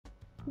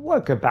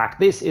Welcome back.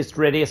 This is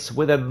Dreddeus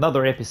with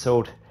another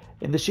episode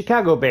in the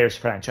Chicago Bears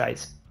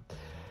franchise.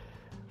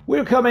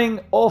 We're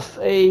coming off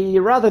a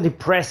rather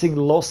depressing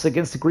loss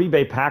against the Green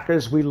Bay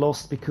Packers. We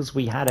lost because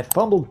we had a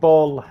fumbled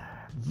ball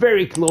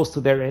very close to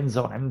their end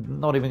zone.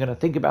 I'm not even going to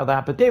think about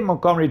that, but David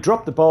Montgomery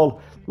dropped the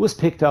ball, was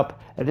picked up,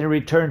 and then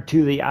returned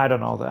to the,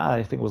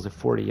 I think it was a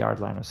 40-yard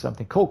line or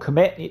something.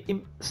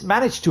 Kmet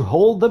managed to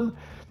hold them,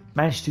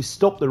 managed to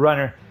stop the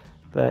runner,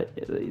 but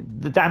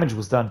the damage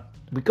was done.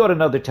 We got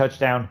another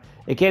touchdown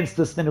against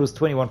us, then it was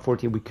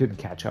 21-14. We couldn't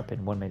catch up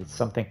in 1 minute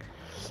something.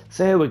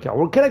 So here we go.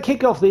 We're going to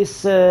kick off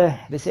this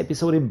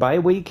episode in bye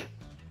week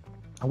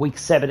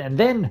 7, and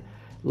then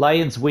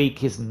Lions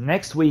week is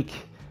next week,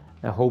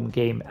 a home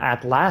game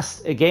at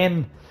last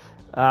again,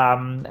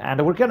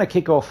 and we're going to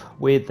kick off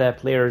with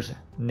players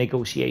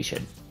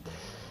negotiation.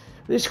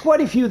 There's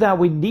quite a few that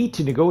we need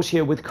to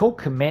negotiate with.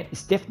 Kmet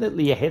is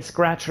definitely a head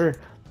scratcher,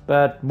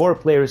 but more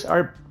players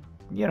are,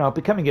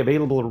 becoming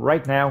available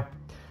right now.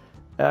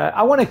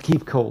 I want to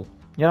keep Cole,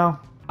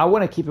 I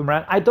want to keep him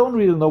around. I don't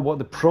really know what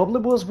the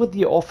problem was with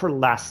the offer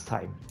last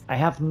time. I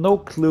have no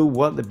clue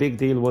what the big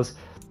deal was.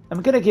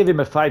 I'm going to give him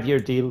a 5-year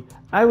deal.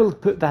 I will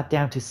put that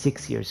down to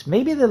 6 years.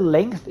 Maybe the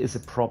length is a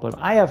problem.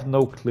 I have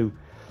no clue.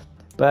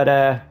 But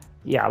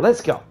yeah,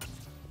 let's go.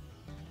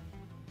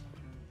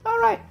 All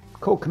right,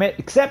 Cole Kmet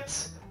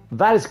accepts.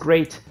 That is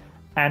great.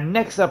 And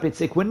next up, it's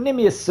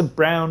Equanimeous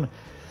St.Brown,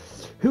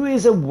 who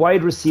is a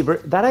wide receiver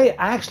that I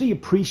actually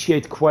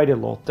appreciate quite a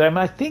lot.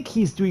 I think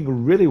he's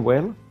doing really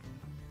well.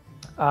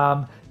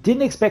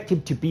 Didn't expect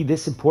him to be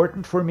this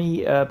important for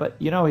me, but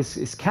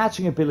his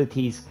catching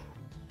abilities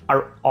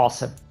are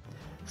awesome.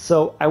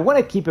 So I want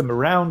to keep him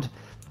around.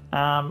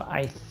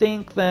 I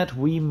think that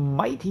we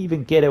might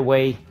even get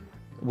away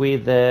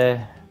with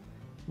the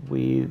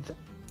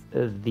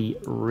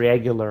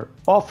regular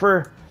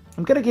offer.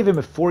 I'm going to give him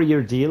a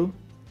 4-year deal.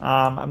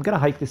 I'm going to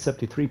hike this up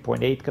to 3.8.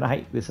 Going to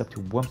hike this up to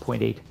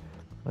 1.8.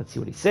 Let's see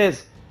what he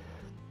says.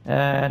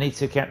 Needs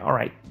to account. All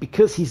right,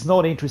 because he's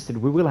not interested,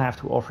 we will have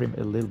to offer him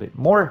a little bit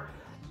more.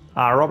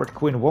 Robert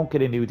Quinn won't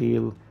get a new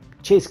deal.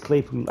 Chase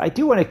Claypool, I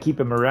do want to keep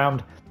him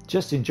around.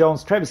 Justin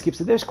Jones, Travis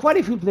Gibson. There's quite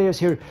a few players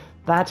here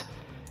that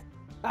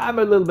I'm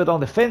a little bit on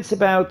the fence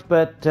about,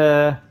 but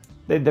then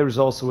there's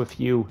also a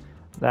few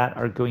that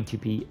are going to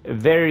be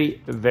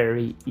very,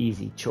 very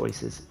easy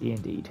choices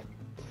indeed.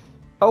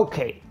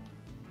 Okay.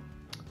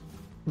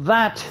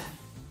 That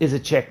is a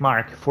check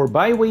mark for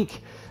bye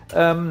week.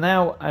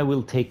 Now I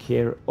will take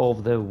care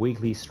of the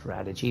weekly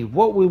strategy.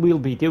 What we will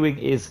be doing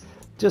is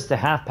just a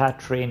half-pat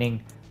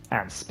training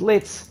and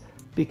splits,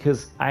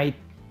 because I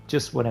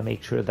just want to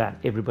make sure that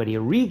everybody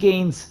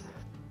regains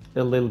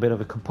a little bit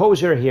of a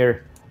composure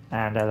here,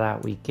 and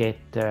that we get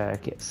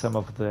some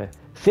of the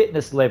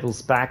fitness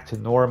levels back to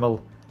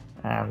normal,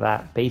 and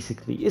that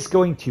basically is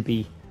going to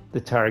be the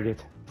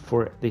target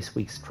for this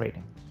week's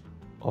training.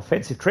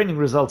 Offensive training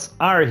results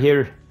are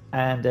here,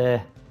 and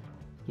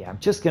yeah, I'm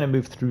just going to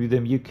move through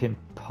them. You can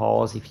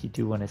pause if you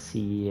do want to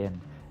see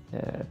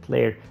a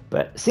player,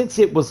 but since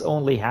it was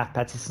only half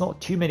pats, it's not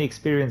too many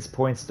experience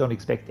points. Don't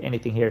expect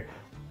anything here.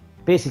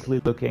 Basically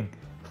looking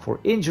for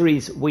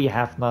injuries, we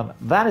have none.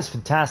 That is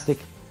fantastic.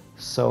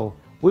 So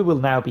we will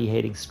now be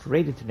heading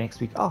straight into next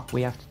week. Oh,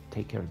 we have to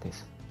take care of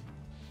this.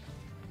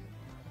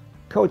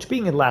 Coach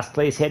being in last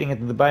place heading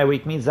into the bye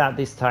week means that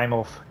this time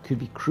off could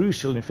be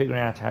crucial in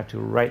figuring out how to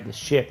right the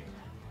ship.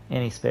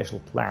 Any special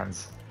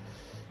plans?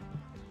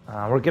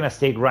 We're going to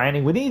stay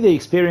grinding. We need the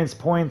experience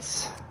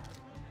points.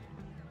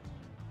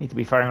 Need to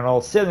be firing on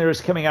all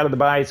cylinders coming out of the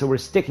bye, so we're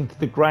sticking to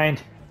the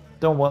grind.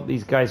 Don't want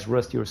these guys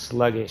rusty or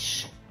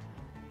sluggish.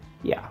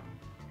 Yeah,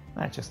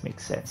 that just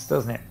makes sense,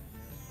 doesn't it?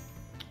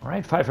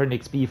 Alright,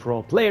 500 XP for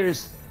all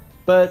players,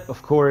 but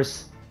of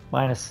course,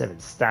 -7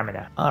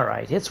 stamina.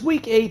 Alright, it's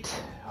week 8,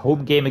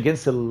 home game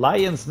against the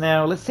Lions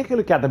now. Let's take a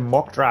look at the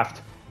mock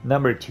draft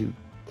number 2.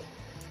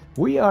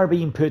 We are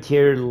being put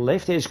here,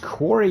 left edge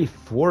Corey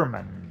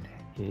Foreman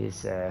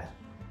is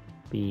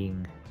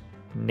being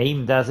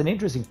named as an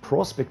interesting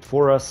prospect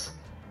for us.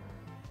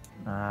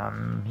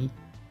 He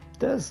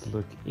does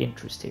look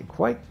interesting,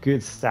 quite good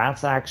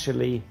stats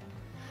actually.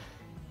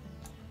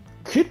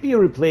 Could be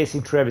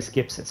replacing Travis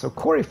Gibson, so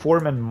Corey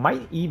Foreman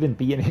might even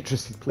be an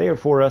interesting player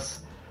for us.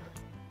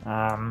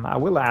 I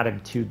will add him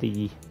to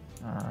the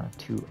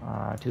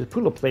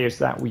pool of players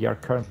that we are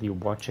currently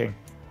watching.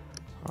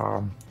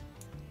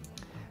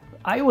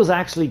 I was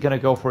actually going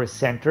to go for a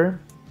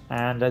center,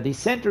 and the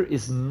center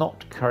is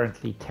not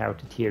currently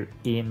touted here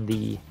in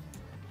the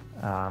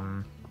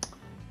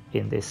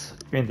in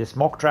this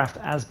mock draft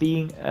as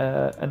being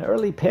an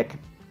early pick.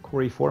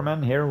 Corey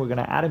Foreman here, we're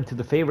going to add him to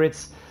the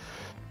favorites.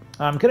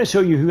 I'm going to show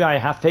you who I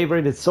have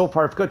favorited so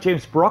far. I've got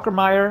James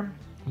Brockermeyer.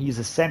 He's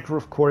a center,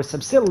 of course.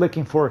 I'm still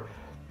looking for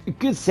a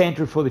good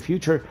center for the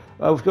future.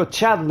 We've got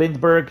Chad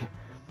Lindbergh,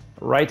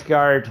 right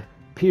guard,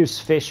 Pierce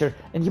Fisher.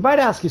 And you might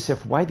ask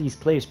yourself, why these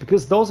players?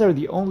 Because those are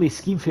the only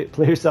scheme fit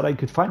players that I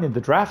could find in the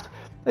draft.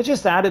 I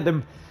just added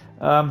them.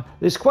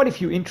 There's quite a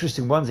few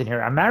interesting ones in here.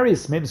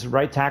 Amarius Mims,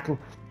 right tackle.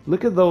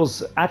 Look at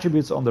those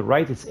attributes on the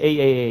right. It's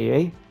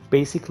AAAA.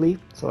 basically.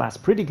 So that's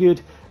pretty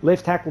good.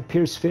 Left tackle,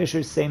 Pierce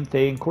Fisher, same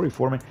thing. Corey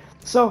Foreman.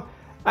 So,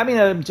 I mean,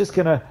 I'm just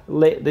going to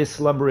let this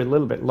slumber a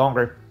little bit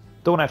longer.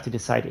 Don't have to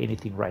decide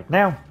anything right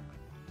now.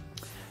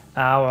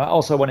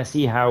 Also, I want to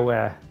see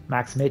how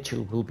Max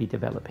Mitchell will be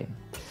developing.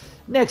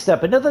 Next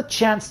up, another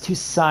chance to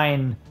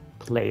sign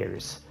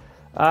players.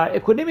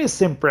 Equanimeous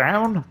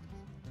St.Brown.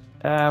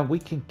 We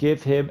can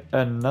give him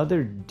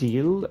another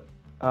deal.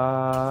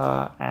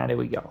 And here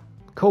we go.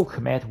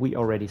 Kmet, we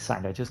already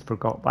signed. I just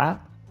forgot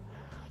that.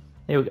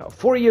 There we go.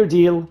 4-year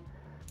deal.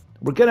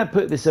 We're going to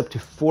put this up to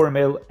 4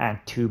 mil and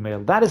 2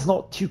 mil. That is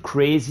not too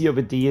crazy of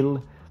a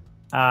deal.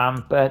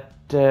 But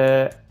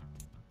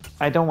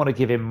I don't want to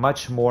give him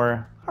much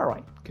more. All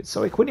right. Good.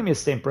 So Equanimeous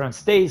St.Brown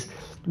stays.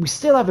 We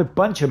still have a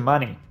bunch of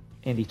money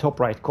in the top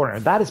right corner.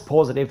 That is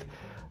positive.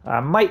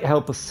 Might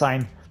help us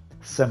sign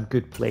some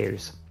good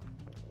players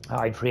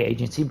in free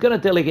agency. I'm going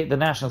to delegate the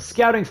national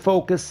scouting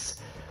focus.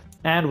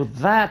 And with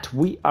that,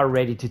 we are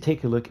ready to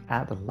take a look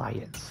at the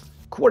Lions.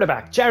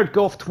 Quarterback, Jared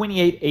Goff,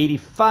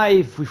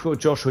 28.85. We've got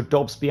Joshua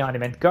Dobbs behind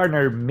him and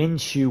Gardner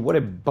Minshew. What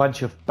a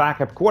bunch of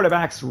backup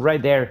quarterbacks right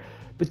there.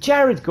 But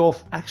Jared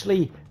Goff,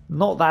 actually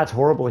not that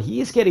horrible. He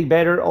is getting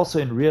better. Also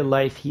in real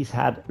life, he's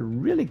had a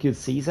really good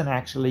season,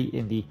 actually,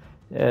 in the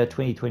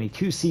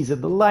 2022 season.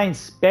 The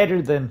Lions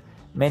better than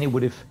many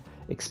would have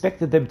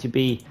expected them to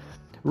be.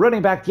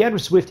 Running back,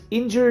 DeAndre Swift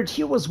injured.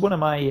 He was one of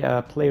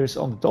my players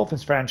on the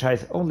Dolphins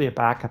franchise, only a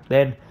backup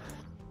then,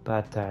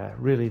 but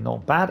really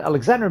not bad.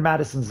 Alexander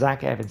Madison,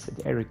 Zach Evans,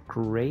 and Eric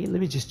Gray.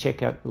 Let me just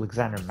check out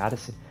Alexander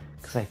Madison,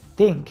 because I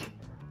think,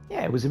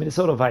 yeah, it was a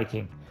Minnesota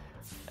Viking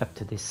up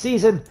to this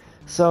season.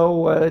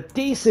 So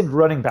decent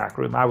running back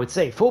room, I would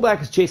say.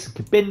 Fullback is Jason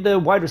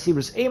Kabinda. Wide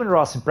receivers,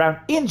 Amon-Ra St. Brown,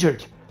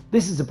 injured.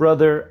 This is the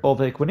brother of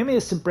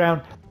Equanimeous St.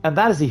 Brown, and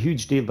that is a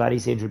huge deal that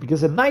he's injured,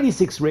 because a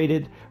 96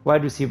 rated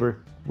wide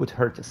receiver would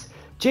hurt us.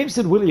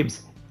 Jameson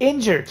Williams,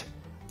 injured.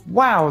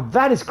 Wow,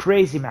 that is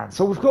crazy, man.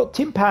 So we've got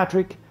Tim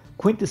Patrick,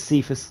 Quintus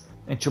Cephas,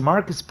 and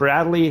Jamarcus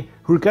Bradley,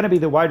 who are going to be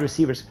the wide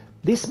receivers.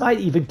 This might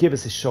even give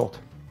us a shot.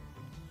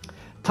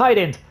 Tight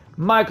end,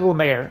 Michael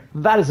Mayer.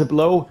 That is a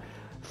blow.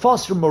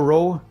 Foster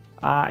Moreau,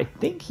 I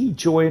think he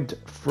joined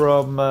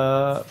from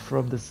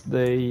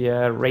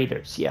the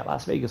Raiders. Yeah,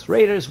 Las Vegas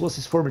Raiders was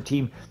his former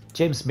team.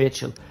 James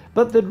Mitchell.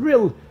 But the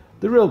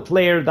real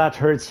player that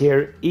hurts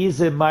here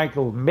is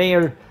Michael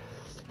Mayer.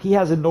 He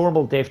has a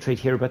normal depth trait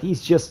here, but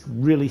he's just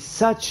really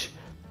such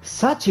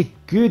a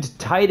good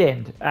tight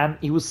end, and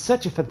he was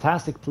such a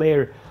fantastic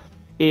player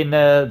in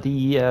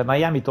the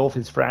Miami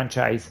Dolphins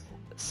franchise.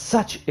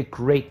 Such a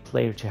great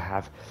player to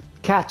have.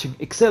 Catching,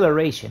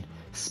 acceleration,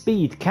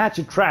 speed,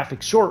 catching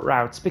traffic, short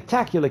route,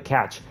 spectacular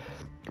catch.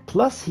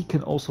 Plus, he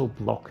can also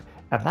block,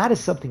 and that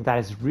is something that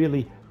is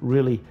really,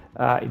 really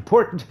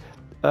important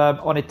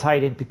on a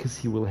tight end, because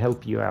he will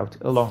help you out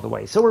along the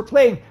way. So we're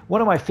playing one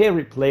of my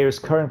favorite players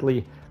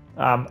currently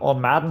on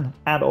Madden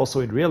and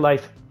also in real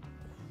life.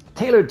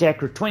 Taylor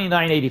Decker,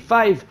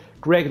 29.85.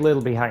 Greg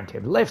Little behind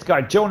him. Left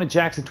guard, Jonah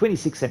Jackson,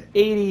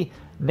 26.80.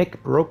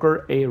 Nick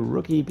Broker, a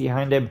rookie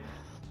behind him.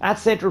 At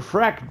center,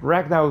 Frank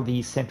Ragnow,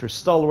 the center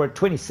stalwart,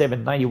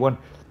 27.91.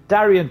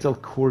 Darian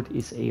Delcourt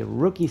is a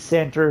rookie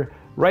center.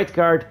 Right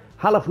guard,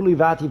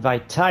 Halapulivati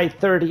Vaitai,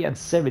 30 and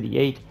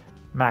 78.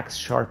 Max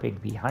Sharping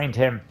behind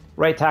him.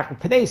 Right tackle,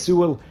 Penei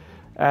Sewell,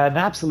 an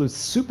absolute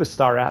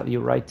superstar at the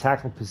right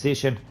tackle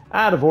position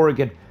out of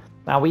Oregon.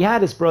 Now, we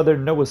had his brother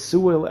Noah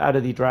Sewell out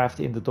of the draft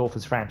in the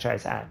Dolphins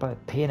franchise,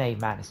 but Penei,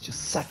 man, is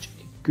just such a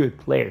good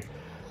player.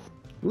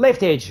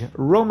 Left edge,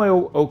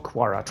 Romeo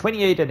Okwara,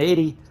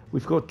 28.80.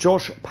 We've got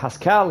Josh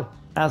Pascal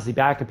as the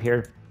backup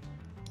here.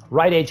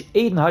 Right edge,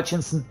 Aiden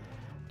Hutchinson,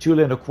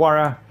 Julian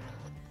Okwara.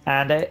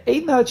 And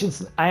Aiden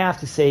Hutchinson, I have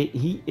to say,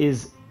 he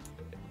is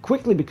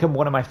quickly become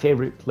one of my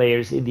favorite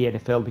players in the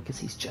NFL, because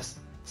he's just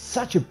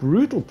such a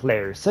brutal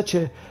player, such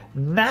a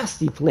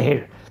nasty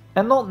player.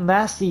 And not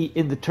nasty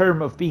in the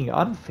term of being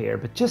unfair,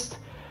 but just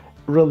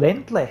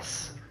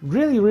relentless.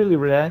 Really, really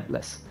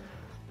relentless.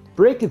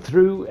 Breaking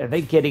through and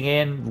then getting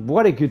in.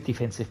 What a good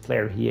defensive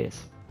player he is.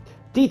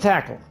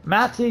 D-tackle,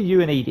 Matthew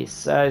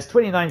Ioannidis is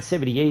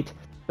 29.78.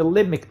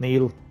 Lim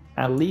McNeil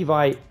and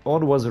Levi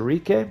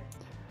Onwazurike.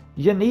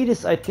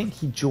 Ioannidis, I think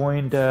he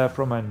joined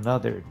from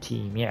another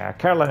team. Yeah,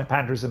 Carolina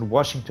Panthers and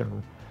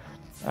Washington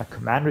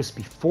Commanders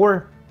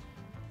before.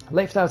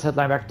 Left outside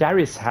linebacker,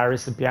 Darius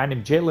Harris, and behind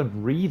him, Jalen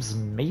Reeves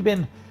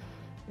Mabin.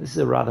 This is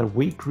a rather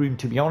weak room,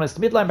 to be honest.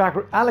 Mid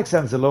linebacker, Alex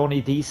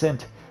Anzalone,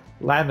 decent.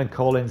 Landon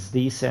Collins,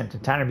 decent.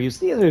 And Tanner Muse,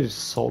 these are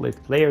solid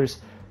players.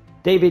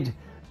 David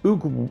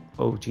Ugwegbu.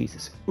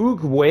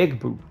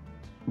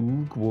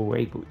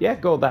 Yeah,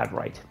 got that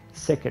right.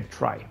 Second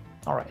try.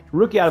 All right.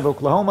 Rookie out of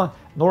Oklahoma,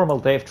 normal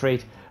depth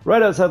trait.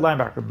 Right outside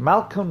linebacker,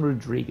 Malcolm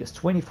Rodriguez,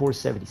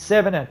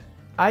 24.77. And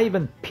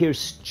Ivan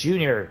Pierce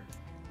Jr.,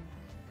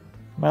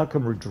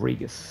 Malcolm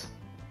Rodriguez.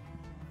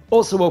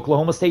 Also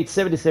Oklahoma State,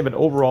 77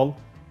 overall.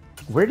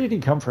 Where did he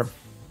come from?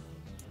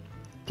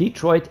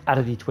 Detroit out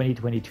of the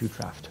 2022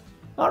 draft.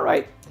 All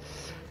right.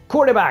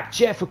 Quarterback,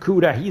 Jeff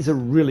Okudah. He's a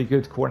really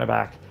good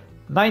cornerback.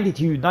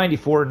 92,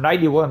 94,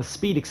 91,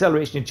 speed,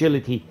 acceleration,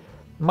 agility.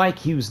 Mike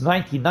Hughes,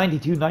 90,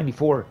 92,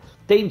 94.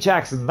 Dane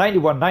Jackson,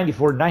 91,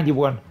 94,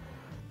 91.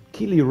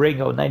 Keely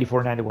Ringo,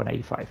 94, 91,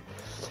 85.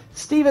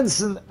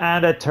 Stevenson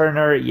and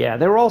Turner, yeah,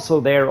 they're also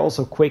there,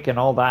 also quick and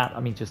all that. I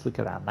mean, just look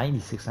at that,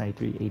 96,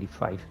 93,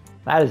 85.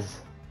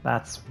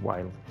 That's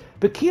wild.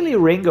 But Keely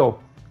Ringo,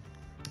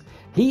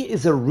 he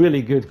is a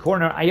really good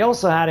corner. I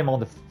also had him on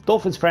the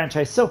Dolphins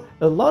franchise. So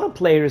a lot of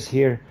players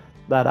here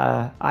that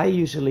I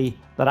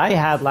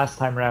had last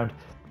time around,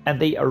 and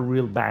they are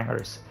real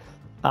bangers.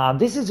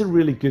 This is a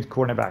really good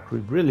cornerback. We're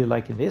really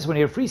liking this one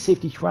here. Free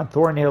safety, Juan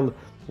Thornhill,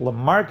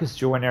 LaMarcus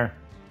Joyner,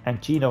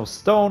 and Geno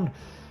Stone.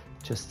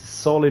 Just a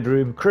solid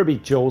room. Kirby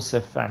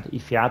Joseph and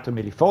Ifeatu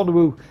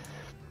Melifonwu.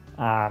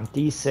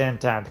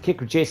 Decent. And the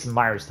kicker, Jason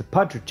Myers. The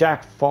punter,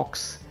 Jack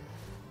Fox.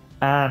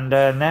 And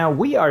now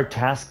we are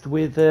tasked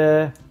with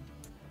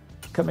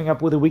coming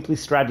up with a weekly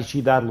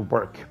strategy that'll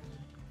work.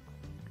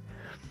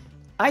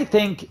 I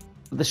think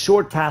the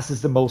short pass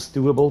is the most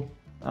doable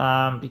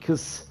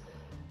because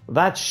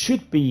that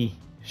should be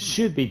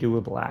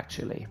doable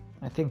actually.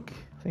 I think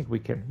we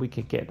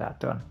can get that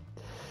done.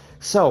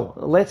 So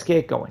let's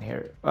get going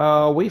here.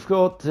 We've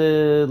got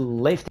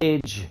left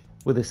edge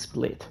with a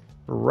split,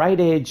 right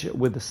edge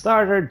with the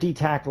starter, D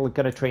tackle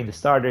gonna train the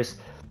starters.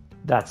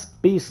 That's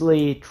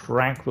Beasley.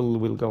 Tranquil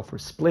will go for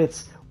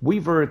splits.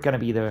 Weaver gonna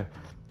be the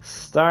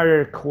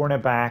starter.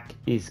 Cornerback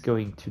is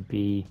going to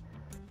be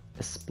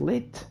a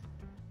split.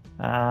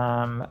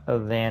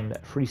 Then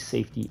free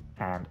safety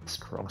and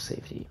strong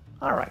safety.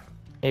 All right,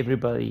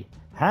 everybody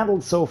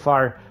handled so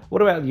far.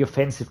 What about the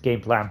offensive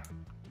game plan?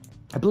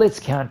 A blitz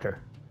counter.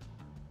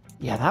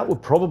 Yeah, that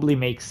would probably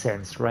make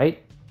sense,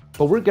 right?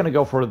 But we're gonna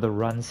go for the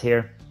runs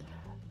here.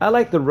 I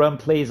like the run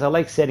plays. I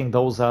like setting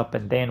those up,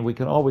 and then we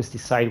can always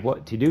decide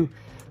what to do.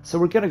 So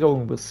we're gonna go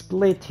with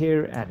split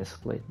here and a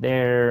split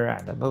there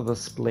and another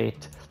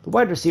split. The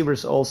wide receiver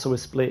is also a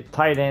split.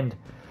 Tight end,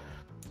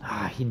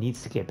 he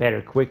needs to get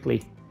better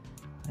quickly.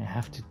 I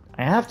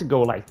have to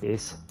go like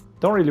this.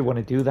 Don't really want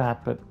to do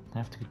that, but I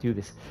have to do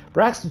this.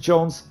 Braxton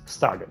Jones,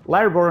 starter.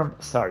 Larry Borum,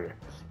 starter.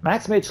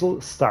 Max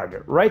Mitchell,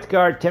 starter. Right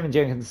guard, Tevin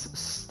Jenkins,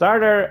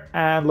 starter.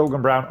 And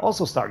Logan Brown,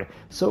 also starter.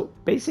 So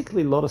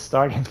basically a lot of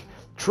starting.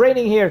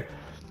 Training here.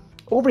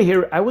 Over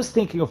here, I was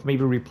thinking of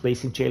maybe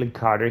replacing Jalen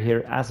Carter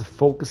here as a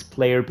focus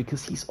player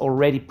because he's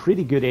already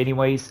pretty good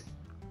anyways.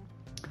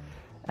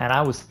 And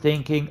I was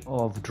thinking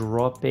of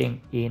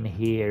dropping in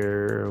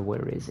here,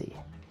 where is he?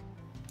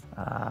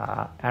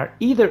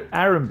 Either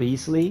Aaron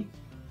Beasley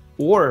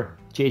or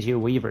JJ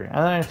Weaver. And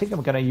I think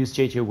I'm going to use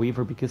JJ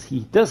Weaver because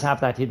he does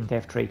have that hidden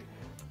depth trait.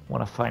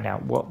 Want to find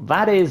out what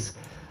that is.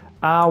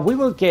 We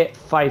will get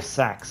 5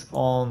 sacks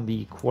on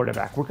the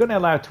quarterback. We're going to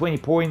allow 20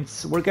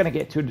 points. We're going to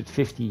get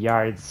 250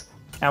 yards.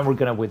 And we're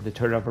going to win the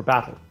turnover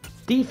battle.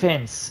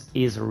 Defense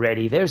is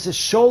ready. There's a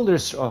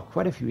shoulders. Oh,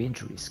 quite a few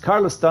injuries.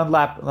 Carlos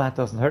Dunlap, that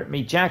doesn't hurt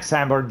me. Jack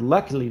Sanborn,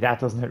 luckily that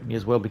doesn't hurt me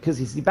as well because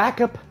he's the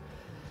backup.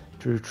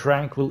 Drew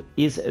Tranquil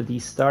is the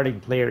starting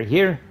player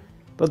here.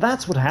 But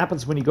that's what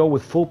happens when you go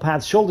with full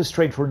pads. Shoulder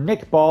strain for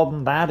Nick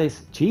Baldwin. That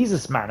is,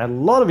 Jesus man, a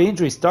lot of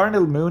injuries.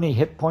 Darnell Mooney,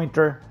 hip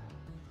pointer.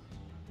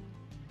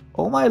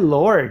 Oh my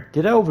lord,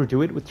 did I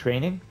overdo it with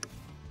training?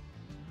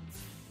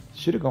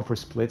 Should have gone for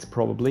splits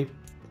probably.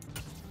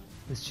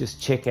 Let's just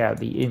check out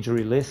the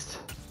injury list.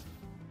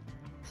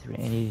 Is there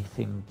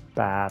anything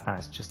bad? Nah,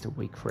 it's just a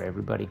week for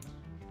everybody.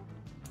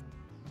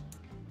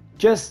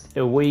 Just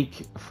a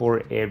week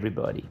for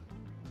everybody.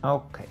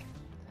 Okay,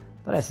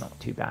 that's not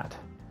too bad.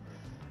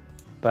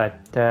 But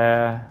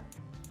yeah,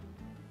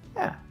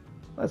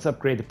 let's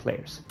upgrade the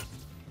players.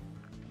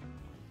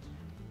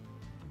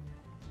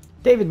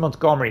 David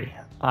Montgomery,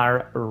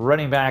 our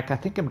running back. I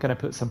think I'm gonna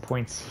put some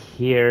points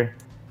here.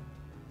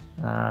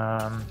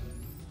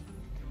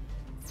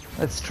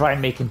 Let's try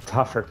and make him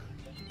tougher.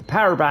 The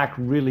power back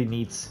really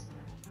needs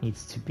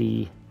to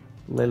be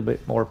a little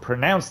bit more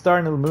pronounced.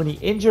 Darnell Mooney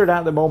injured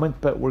at the moment,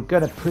 but we're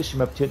gonna push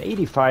him up to an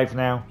 85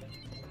 now.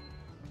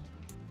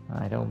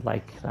 I don't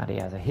like that he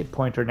has a hit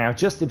pointer now.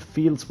 Justin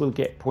Fields will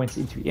get points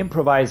into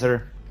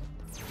improviser.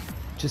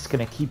 Just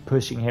gonna keep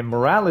pushing him.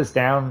 Morale is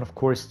down, of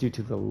course, due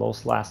to the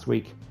loss last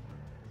week.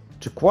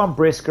 Jacquan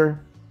Brisker,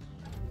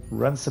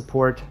 run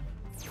support.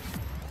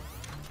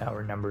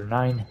 Our number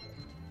 9.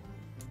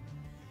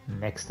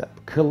 Next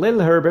up,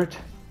 Khalil Herbert,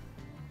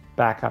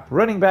 backup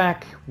running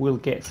back. We'll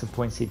get some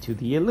points into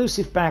the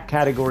elusive back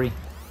category.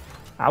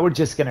 We're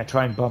just gonna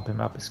try and bump him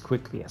up as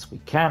quickly as we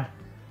can.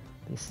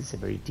 This is a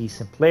very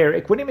decent player.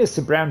 Equanimeous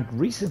St.Brown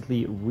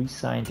recently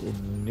re-signed a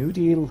new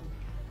deal.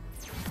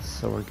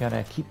 So we're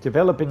gonna keep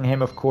developing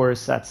him, of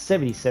course, at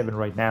 77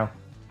 right now.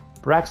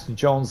 Braxton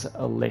Jones,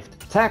 a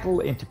left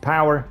tackle into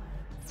power.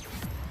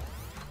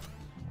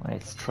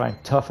 Let's try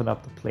and toughen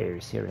up the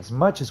players here as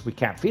much as we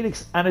can.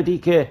 Felix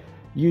Anadike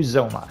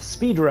Uzoma,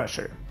 speed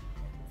rusher.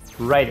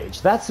 Right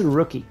edge, that's a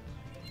rookie.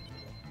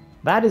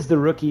 That is the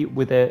rookie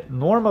with a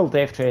normal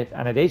depth trait,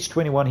 and at age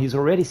 21 he's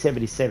already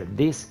 77.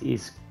 This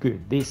is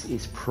good, this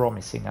is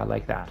promising, I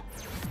like that.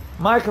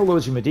 Michael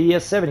Ojimadia,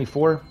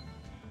 74.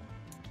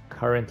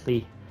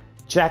 Currently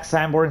Jack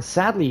Sanborn,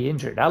 sadly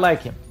injured. I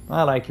like him.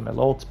 I like him a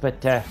lot,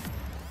 but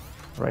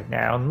right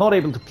now not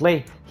able to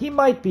play. He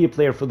might be a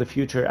player for the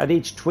future. At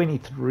age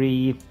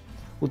 23,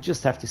 we'll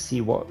just have to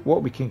see what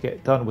we can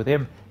get done with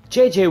him.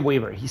 JJ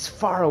Weaver, he's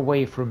far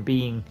away from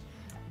being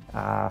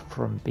a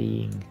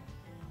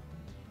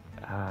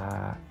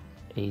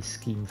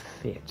scheme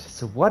fit.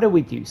 So what do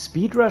we do?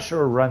 Speed rusher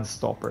or run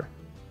stopper?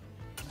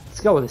 Let's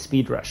go with a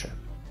speed rusher.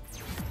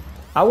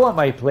 I want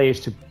my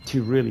players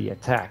to really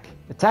attack,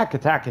 and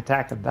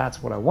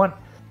that's what I want.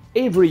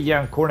 Avery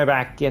Young,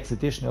 cornerback, gets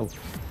additional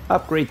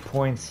upgrade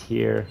points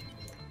here.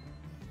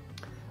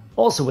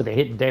 Also with a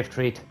hidden dev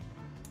trait,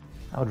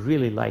 I would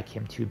really like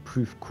him to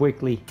improve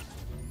quickly.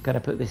 Gonna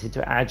put this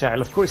into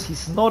agile. Of course,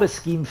 he's not a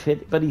scheme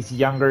fit, but he's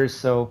younger,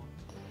 so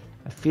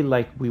I feel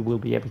like we will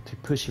be able to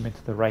push him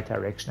into the right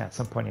direction at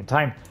some point in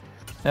time.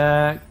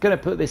 Gonna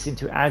put this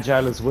into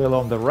agile as well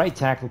on the right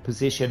tackle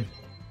position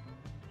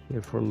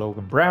here for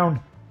Logan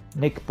Brown.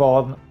 Nick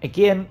Bawden,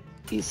 again,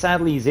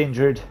 sadly he's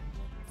injured.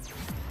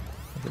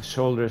 The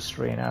shoulder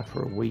strain out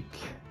for a week.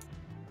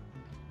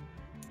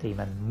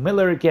 Damon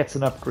Miller gets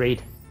an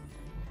upgrade.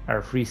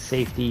 Our free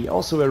safety,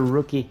 also a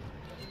rookie.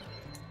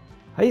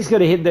 He's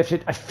got a hidden depth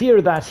trait. I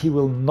fear that he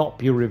will not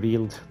be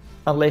revealed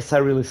unless I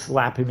really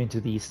slap him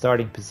into the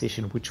starting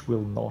position, which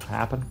will not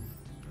happen.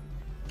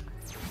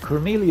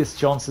 Cornelius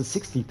Johnson,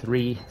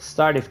 63,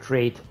 star def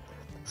trait.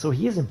 So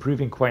he is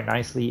improving quite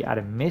nicely out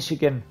of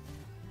Michigan.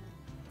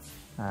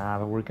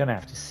 But we're gonna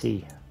have to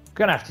see.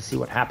 Gonna have to see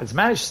what happens.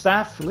 Managed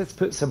staff. Let's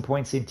put some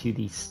points into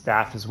the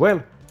staff as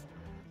well.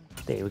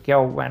 There we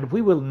go. And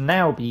we will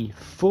now be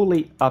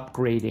fully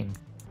upgrading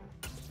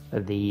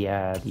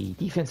the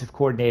defensive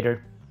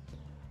coordinator.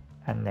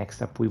 And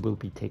next up, we will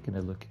be taking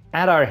a look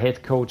at our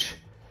head coach,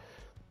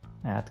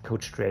 at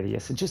Coach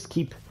Dreddeus, and just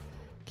keep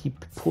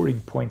pouring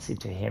points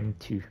into him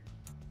to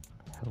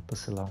help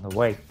us along the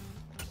way.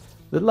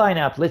 The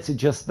lineup. Let's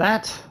adjust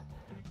that.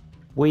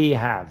 We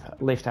have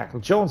left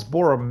tackle Jones,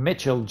 Borough,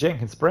 Mitchell,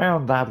 Jenkins,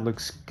 Brown. That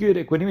looks good.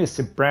 Equanimeous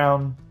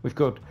St.Brown. We've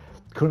got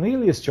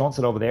Cornelius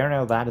Johnson over there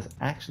now. That is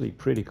actually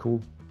pretty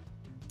cool.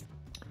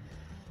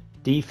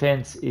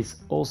 Defense is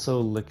also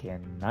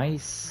looking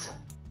nice.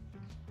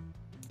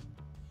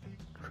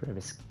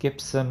 Travis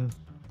Gibson.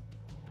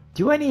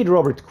 Do I need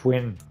Robert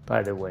Quinn,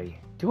 by the way?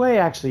 Do I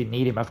actually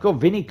need him? I've got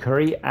Vinnie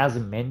Curry as a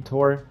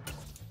mentor.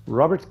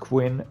 Robert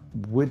Quinn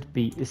would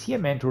be... Is he a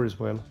mentor as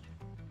well?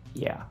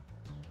 Yeah.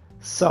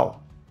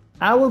 So,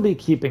 I will be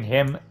keeping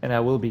him and I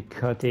will be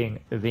cutting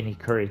Vinnie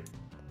Curry.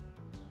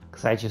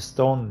 Because I just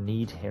don't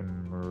need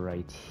him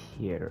right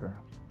here.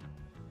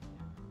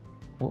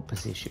 What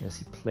position does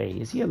he play?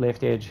 Is he a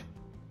left edge?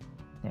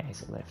 Yeah,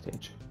 he's a left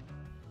edge.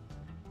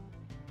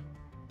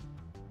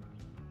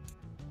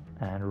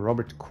 And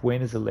Robert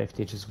Quinn is a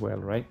left edge as well,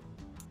 right?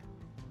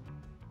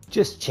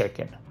 Just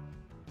checking.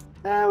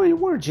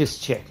 We're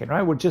just checking,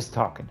 right? We're just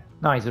talking.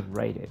 No, he's a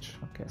right edge.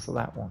 Okay, so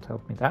that won't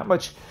help me that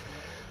much.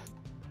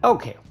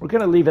 Okay, we're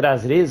going to leave it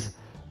as it is.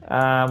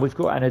 We've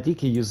got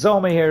Anadike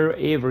Uzoma here.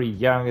 Avery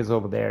Young is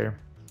over there.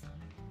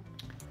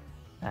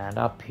 And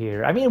up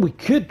here, I mean, we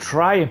could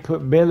try and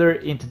put Miller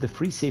into the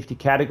free safety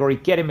category,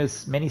 get him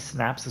as many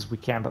snaps as we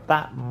can, but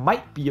that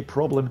might be a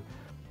problem.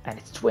 And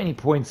it's 20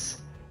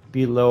 points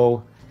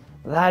below.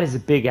 That is a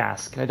big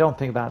ask. I don't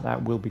think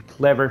that will be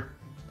clever.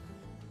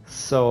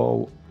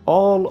 So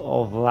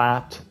all of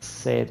that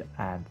said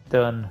and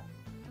done,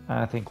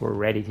 I think we're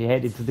ready to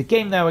head into the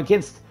game now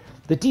against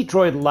the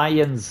Detroit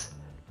Lions.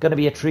 Gonna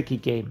be a tricky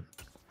game.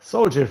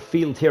 Soldier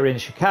Field here in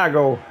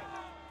Chicago.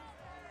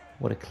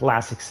 What a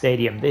classic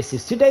stadium this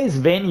is. Today's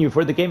venue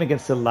for the game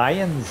against the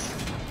Lions.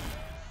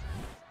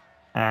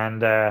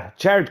 And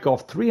Jared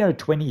Goff,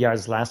 320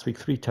 yards last week,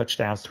 3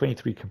 touchdowns,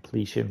 23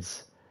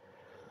 completions.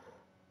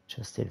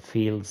 Justin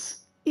Fields,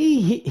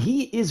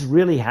 he is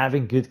really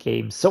having good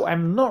games. So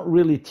I'm not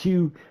really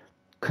too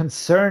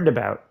concerned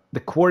about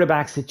the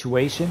quarterback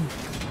situation.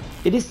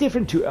 It is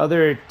different to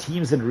other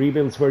teams and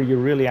rebuilds where you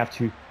really have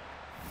to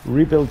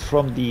rebuild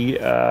from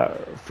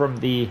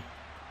the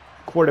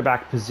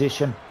quarterback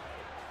position.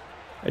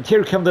 And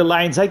here come the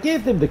Lions. I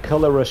gave them the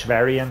color rush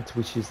variant,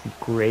 which is the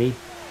gray. I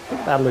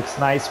think that looks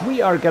nice.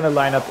 We are going to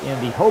line up in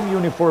the home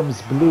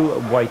uniforms, blue,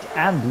 white,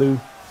 and blue.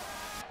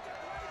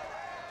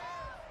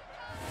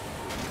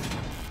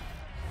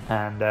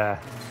 And I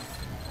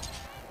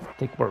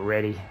think we're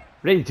ready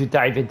to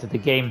dive into the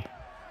game.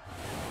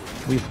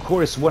 We, of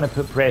course, want to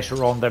put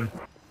pressure on them.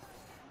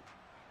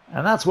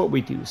 And that's what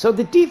we do. So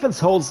the defense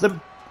holds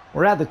them.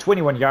 We're at the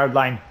 21-yard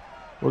line.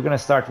 We're going to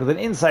start with an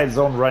inside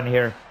zone run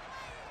here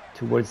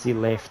towards the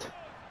left.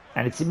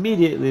 And it's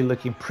immediately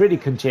looking pretty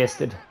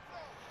congested.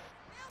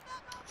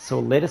 So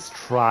let us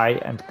try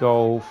and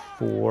go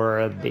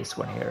for this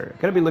one here.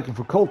 Going to be looking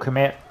for Cole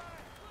Kmet.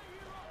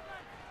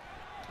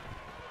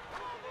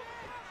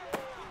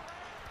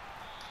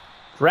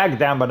 Dragged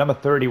down by number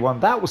 31.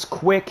 That was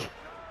quick,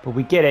 but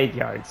we get 8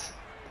 yards.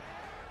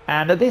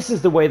 And this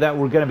is the way that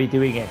we're going to be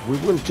doing it. We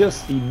will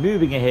just be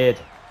moving ahead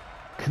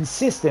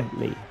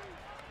consistently.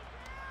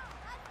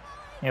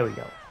 There we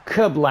go.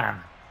 Kablam.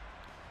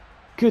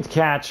 Good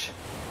catch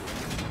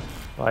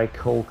by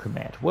Cole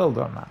Kmet. Well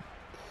done, man.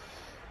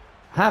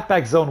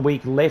 Halfback zone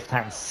weak,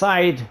 left-hand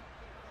side.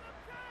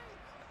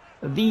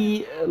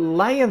 The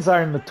Lions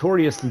are a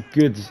notoriously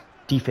good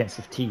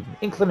defensive team.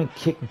 Incoming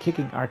kick and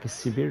kicking arc is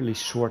severely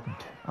shortened.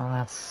 Oh,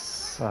 that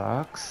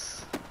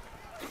sucks.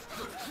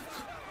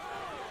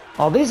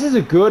 Oh, this is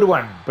a good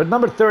one. But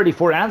number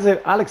 34,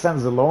 Alex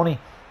ANZALONE,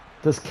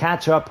 does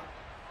catch up.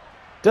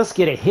 Does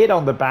get a hit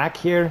on the back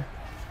here.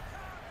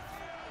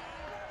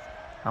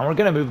 And we're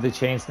going to move the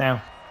chains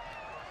now.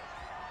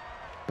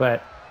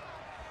 But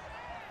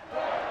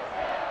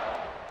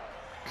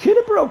could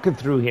have broken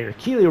through here.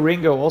 Keely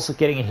Ringo also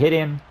getting a hit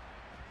in.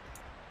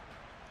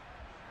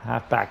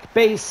 Halfback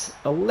base,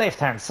 a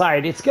left-hand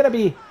side. It's going to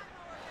be a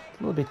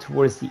little bit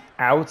towards the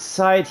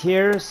outside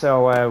here.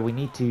 So we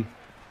need to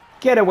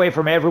get away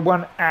from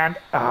everyone. And,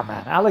 oh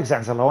man, Alex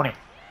ANZALONE.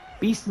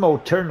 Beast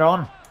mode turned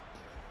on.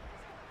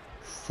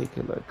 Let's take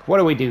a look. What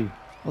do we do?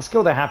 Let's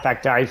go the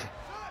halfback dive.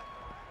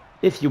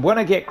 If you want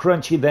to get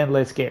crunchy, then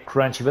let's get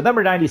crunchy. But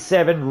number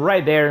 97,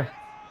 right there.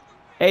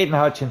 Aiden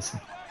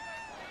Hutchinson.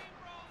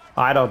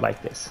 I don't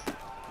like this.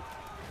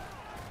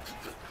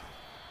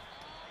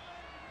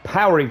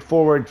 Powering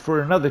forward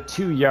for another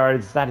 2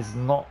 yards. That is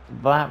not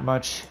that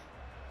much.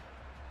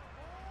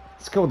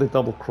 Let's go with the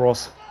double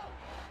cross.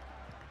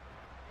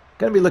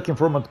 Gonna be looking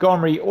for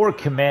Montgomery or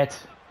Kmet.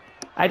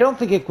 I don't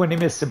think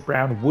Equanimeous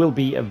St.Brown will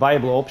be a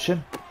viable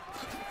option.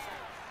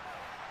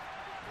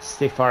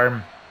 Stiff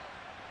arm.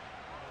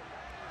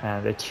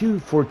 And a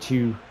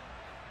 2-4-2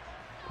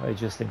 by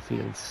Justin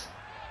Fields.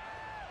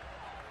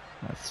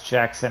 That's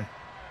Jackson.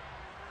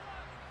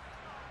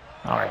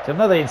 Alright,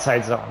 another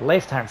inside zone.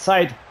 Left-hand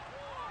side.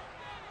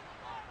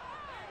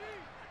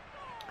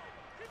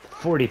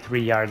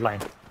 43-yard line.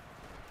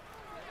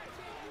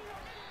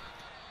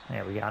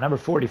 There we go. Number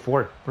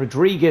 44.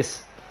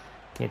 Rodriguez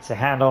gets a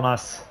hand on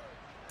us.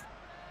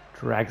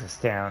 Drags us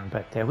down.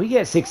 But we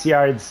get 6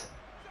 yards.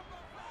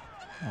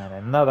 And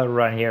another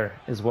run here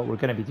is what we're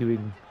going to be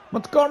doing.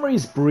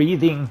 Montgomery's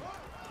breathing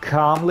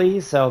calmly,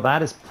 so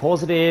that is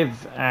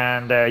positive.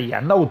 And yeah,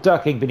 no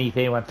ducking beneath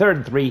anyone. 3rd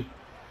and 3.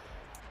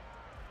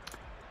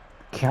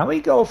 Can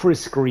we go for a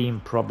screen?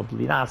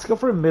 Probably not. Let's go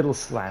for a middle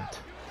slant.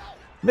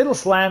 Middle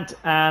slant,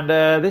 and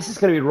this is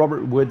going to be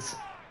Robert Woods,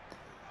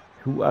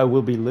 who I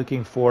will be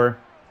looking for.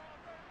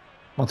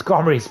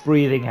 Montgomery's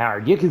breathing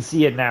hard. You can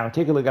see it now.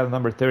 Take a look at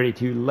number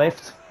 32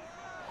 left.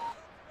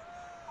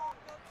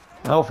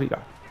 Off we go.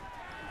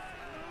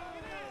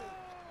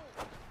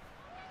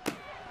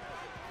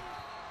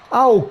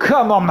 Oh,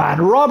 come on,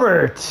 man.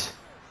 Robert!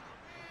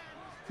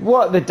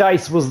 What the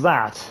dice was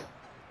that?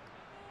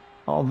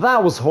 Oh,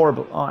 that was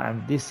horrible. Oh,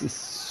 and this is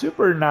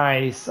super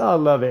nice. I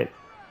love it.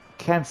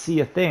 Can't see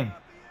a thing.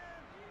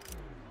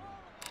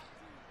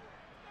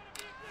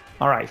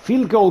 Alright,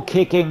 field goal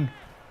kicking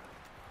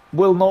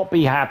will not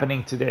be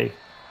happening today.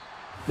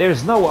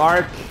 There's no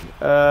arc.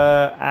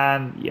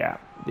 And yeah,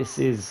 this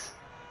is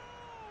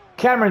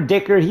Cameron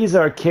Dicker. He's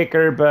our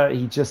kicker, but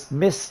he just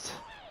missed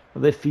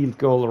the field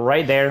goal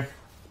right there.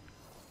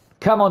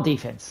 Come on,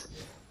 defense.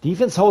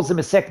 Defense holds him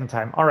a second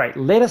time. All right,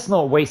 let us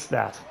not waste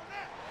that.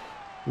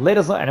 Let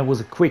us not, and it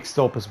was a quick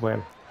stop as well.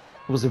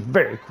 It was a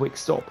very quick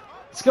stop.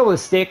 Let's go with a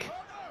stick.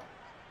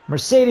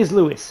 Mercedes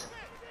Lewis.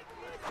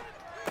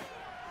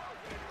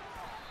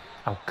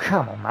 Oh,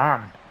 come on,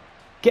 man.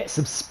 Get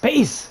some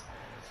space.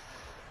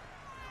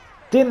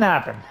 Didn't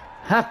happen.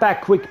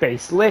 Halfback quick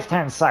base,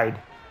 left-hand side.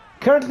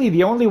 Currently,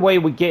 the only way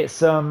we get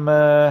some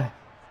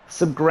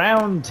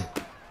ground...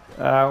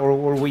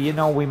 or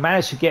we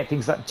managed to get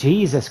things like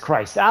Jesus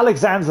Christ.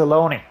 Alex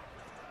ANZALONE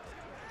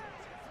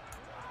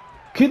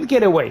couldn't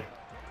get away.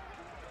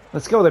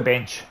 Let's go with the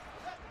bench.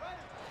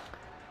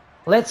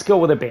 Let's go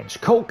with the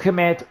bench. Cole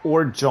Kmet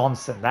or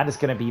Johnson. That is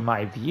going to be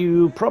my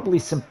view. Probably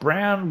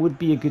St.Brown would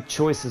be a good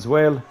choice as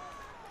well.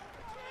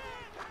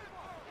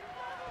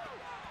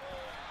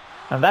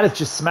 And that is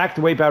just smacked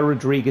away by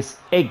Rodriguez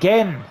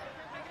again.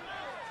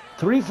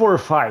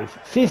 3-4-5.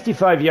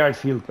 55-yard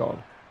field goal.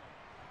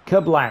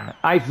 Kablam.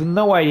 I have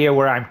no idea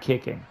where I'm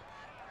kicking.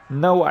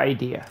 No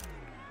idea.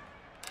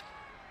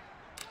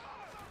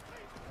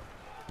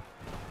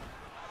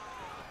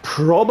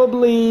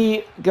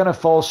 Probably gonna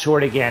fall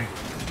short again.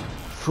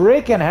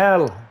 Freaking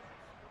hell.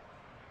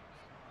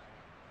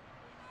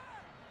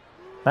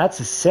 That's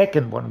the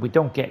second one we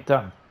don't get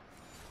done.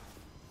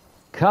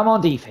 Come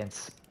on,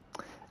 defense.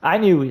 I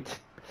knew it.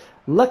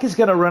 Luck is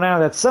gonna run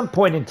out at some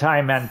point in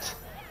time, and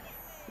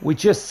we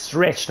just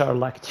stretched our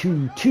luck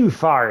too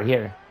far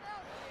here.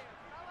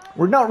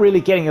 We're not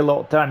really getting a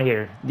lot done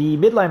here. The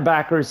midline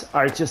backers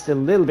are just a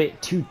little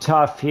bit too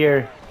tough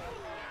here.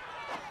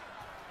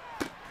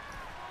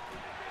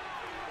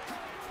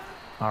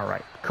 All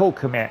right, Cole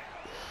Kmet.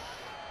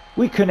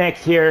 We connect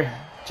here.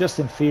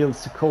 Justin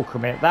Fields to Cole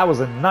Kmet. That was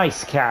a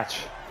nice catch.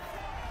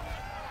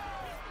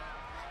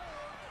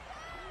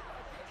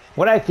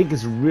 What I think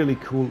is really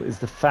cool is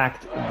the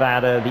fact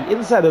that the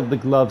inside of the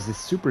gloves is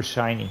super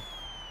shiny.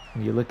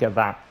 When you look at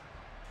that.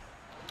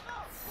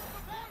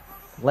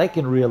 Like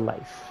in real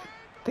life.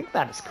 I think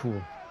that is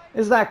cool.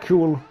 Is that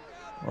cool?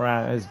 Or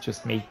is it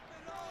just me?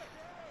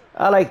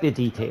 I like the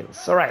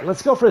details. All right,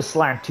 let's go for a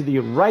slant to the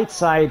right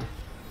side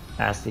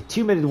as the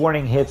 2-minute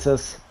warning hits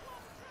us.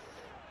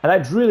 And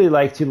I'd really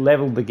like to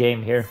level the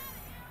game here.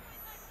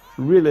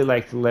 Really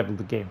like to level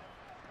the game.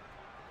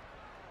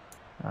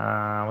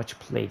 Which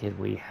play did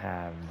we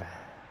have?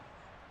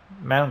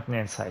 Mountain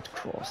inside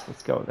cross.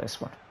 Let's go with this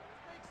one.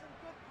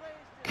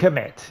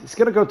 Kmet. It's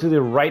going to go to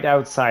the right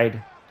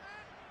outside.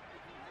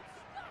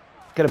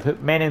 Going to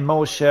put men in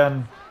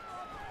motion.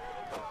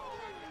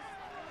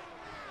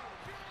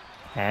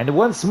 And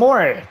once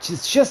more.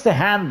 It's just a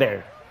hand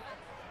there.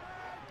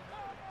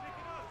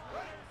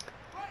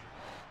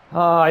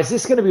 Is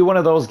this going to be one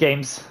of those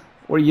games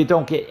where you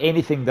don't get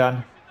anything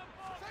done?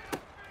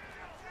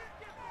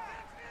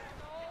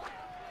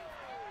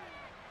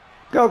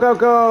 Go, go,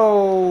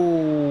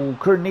 go!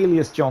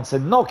 Cornelius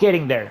Johnson not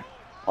getting there.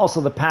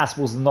 Also, the pass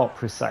was not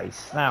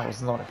precise. That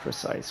was not a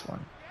precise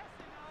one.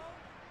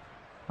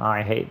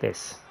 I hate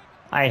this.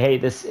 I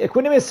hate this.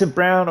 Equanimeous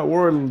St.Brown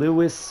or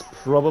Lewis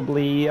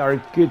probably are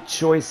good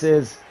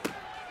choices.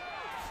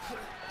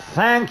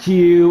 Thank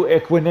you,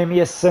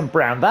 Equanimeous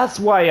St.Brown. That's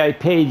why I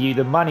paid you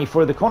the money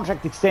for the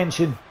contract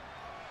extension.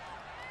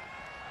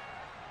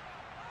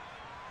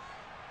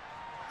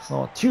 It's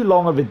not too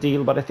long of a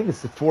deal, but I think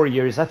it's the 4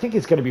 years. I think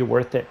it's going to be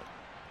worth it.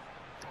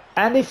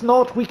 And if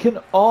not, we can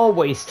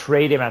always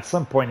trade him at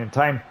some point in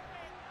time.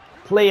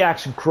 Play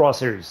action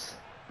crossers.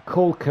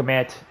 Cole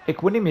Kmet,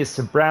 Equanimeous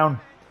St.Brown,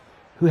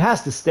 who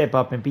has to step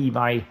up and be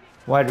my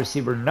wide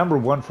receiver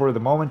 #1 for the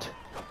moment.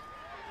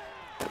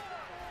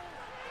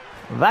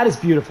 That is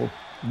beautiful.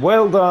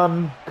 Well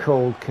done,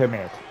 Cole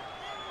Kmet.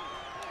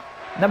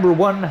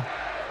 #1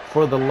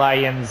 for the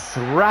Lions.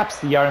 Wraps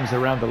the arms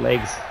around the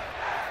legs.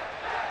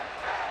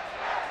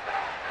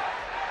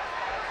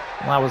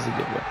 That was a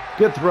good one.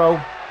 Good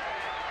throw.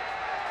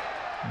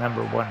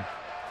 #1.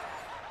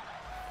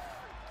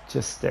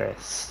 Just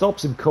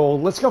stops him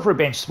cold. Let's go for a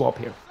bench swap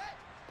here.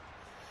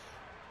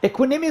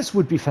 Equanimeous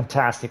would be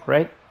fantastic,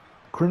 right?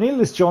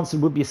 Cornelius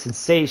Johnson would be a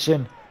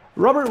sensation.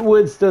 Robert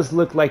Woods does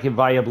look like a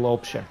viable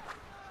option.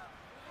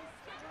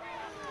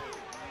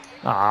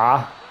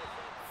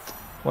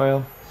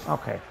 Well,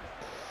 okay.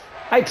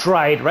 I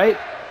tried, right?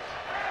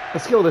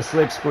 Let's go the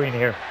slip screen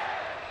here.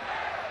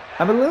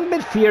 I'm a little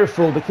bit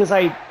fearful because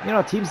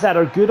teams that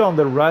are good on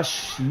the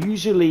rush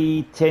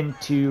usually tend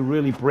to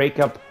really break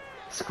up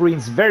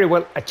screens very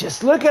well.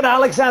 Just look at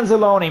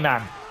ANZALONE,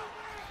 man.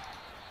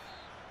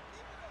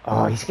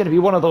 Oh, he's going to be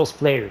one of those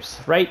players,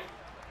 right?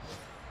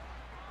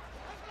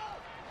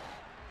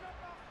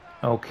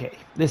 Okay,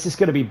 this is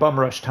going to be bum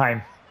rush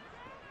time.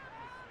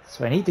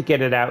 So I need to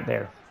get it out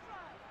there.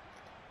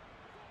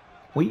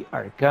 We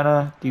are going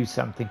to do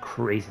something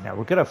crazy now.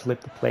 We're going to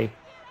flip the play.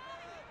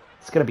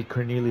 It's going to be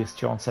Cornelius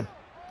Johnson.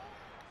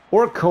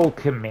 Or Cole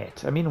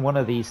Kmet. I mean, one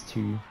of these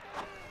two.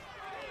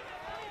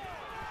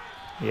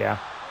 Yeah.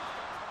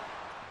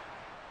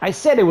 I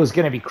said it was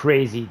going to be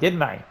crazy,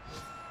 didn't I?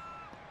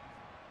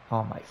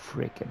 Oh my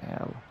freaking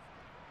hell.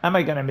 Am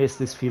I going to miss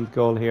this field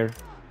goal here?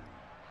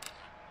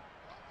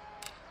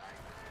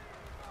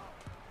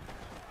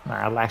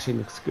 Nah, it actually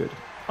looks good.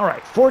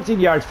 Alright,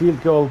 14-yard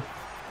field goal.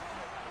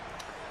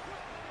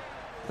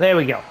 There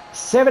we go.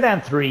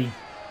 7-3.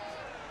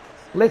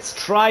 Let's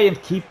try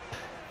and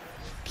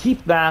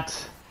keep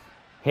that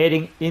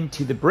heading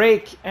into the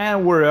break,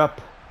 and we're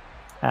up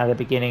at the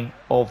beginning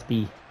of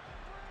the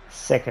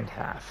second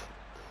half.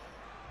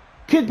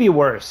 Could be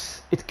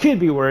worse. It could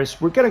be worse.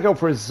 We're going to go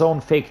for a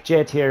zone fake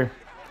jet here,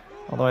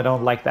 although I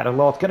don't like that a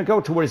lot. Going to go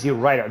towards the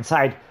right hand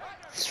side,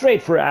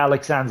 straight for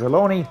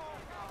ANZALONE.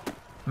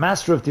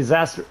 Master of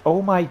disaster.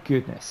 Oh my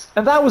goodness.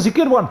 And that was a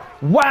good one.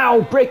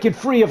 Wow, breaking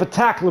free of a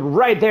tackle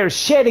right there,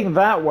 shedding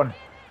that one.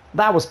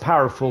 That was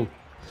powerful.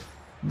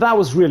 That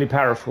was really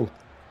powerful.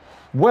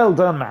 Well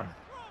done, man.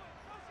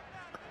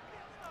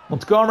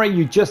 Montgomery,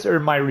 you just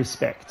earned my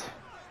respect.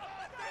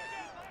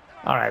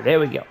 Alright, there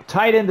we go.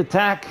 Tight end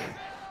attack.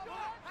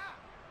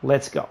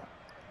 Let's go.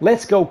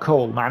 Let's go,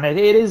 Cole, man.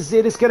 It is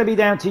going to be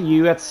down to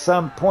you at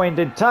some point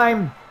in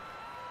time.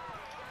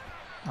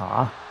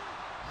 A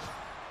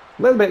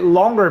little bit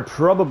longer,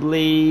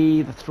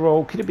 probably. The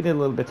throw could have been a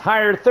little bit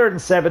higher. 3rd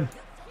and 7.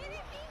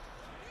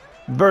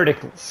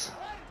 Verticals.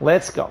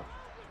 Let's go.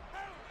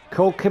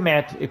 Cole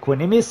Kmet,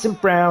 Equanimeous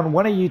St.Brown,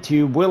 one of you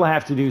two will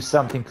have to do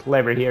something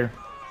clever here.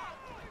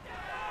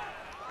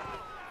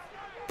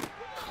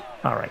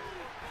 Alright.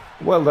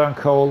 Well done,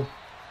 Cole.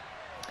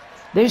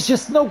 There's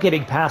just no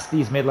getting past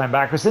these mid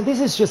linebackers, and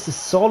this is just a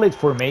solid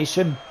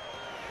formation.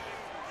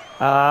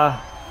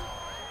 While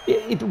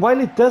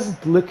it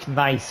doesn't look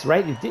nice,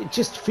 right? It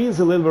just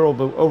feels a little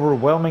bit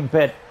overwhelming,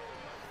 but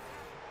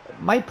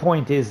my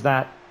point is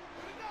that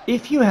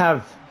if you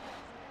have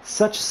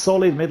such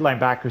solid mid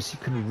linebackers, you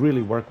can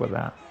really work with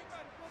that.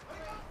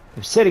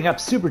 They're setting up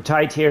super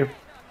tight here.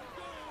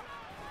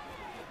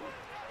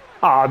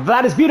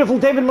 That is beautiful.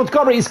 David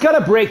Montgomery is going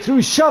to break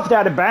through, shoved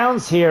out of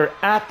bounds here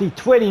at the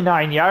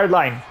 29-yard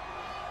line.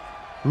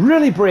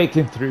 Really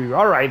breaking through.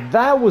 All right,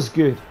 that was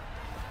good.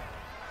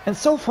 And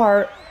so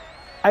far,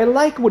 I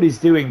like what he's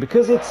doing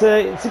because it's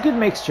a good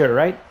mixture,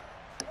 right?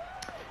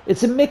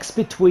 It's a mix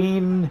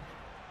between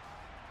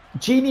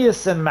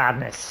genius and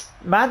madness.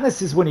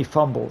 Madness is when he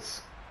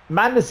fumbles.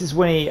 Madness is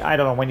when he, I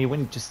don't know, when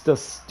he just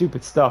does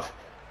stupid stuff.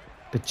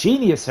 But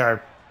genius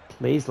are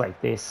plays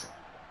like this.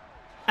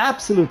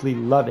 Absolutely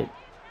love it.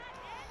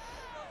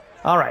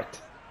 All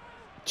right,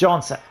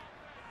 Johnson.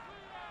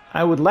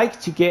 I would like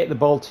to get the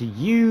ball to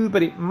you,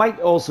 but it might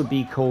also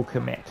be Cole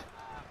Kmet.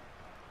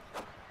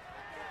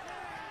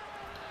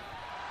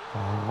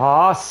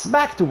 Ah,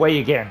 smacked away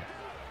again.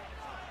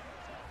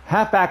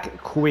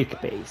 Halfback quick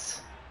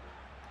base.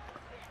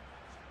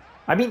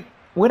 I mean,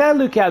 when I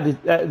look at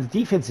the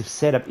defensive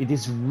setup, it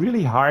is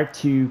really hard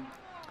to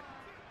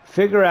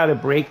figure out a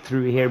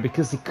breakthrough here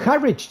because the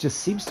coverage just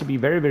seems to be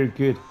very, very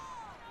good.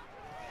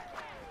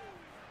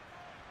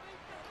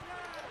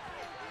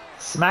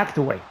 Smacked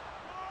away.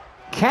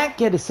 Can't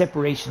get a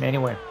separation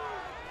anywhere.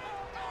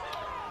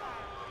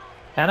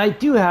 And I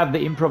do have the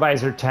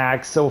improviser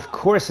tag, so of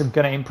course I'm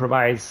going to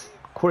improvise.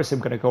 Of course I'm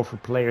going to go for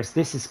players.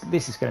 This is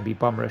going to be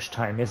bum rush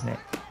time, isn't it?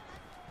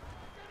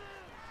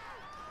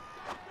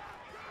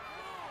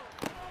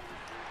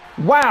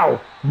 Wow,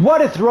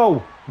 what a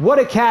throw. What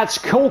a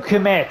catch. Cole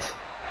Kmet.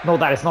 No,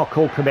 that is not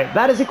Cole Kmet.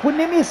 That is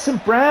Equanimeous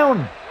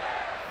St.Brown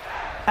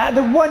at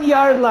the 1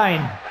 yard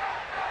line.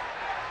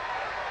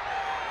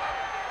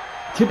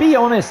 To be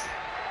honest,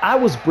 I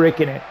was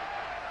breaking it.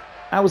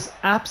 I was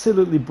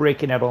absolutely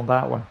breaking it on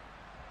that one.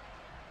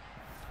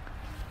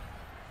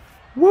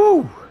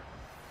 Woo!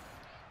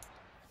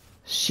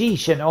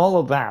 Sheesh and all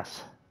of that.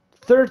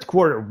 Third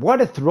quarter,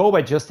 what a throw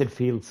by Justin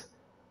Fields.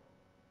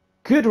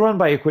 Good run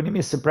by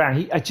Equanimeous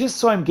St.Brown. I just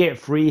saw him get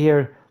free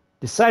here.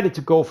 Decided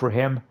to go for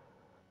him.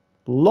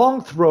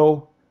 Long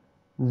throw.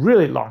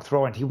 Really long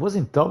throw. And he was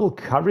in double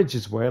coverage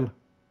as well.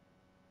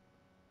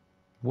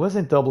 Was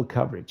in double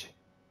coverage.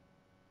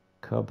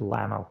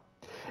 Kablamo.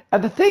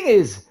 And the thing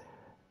is,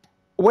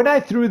 when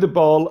I threw the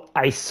ball,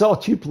 I saw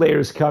two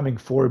players coming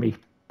for me.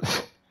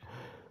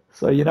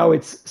 So, you know,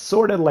 it's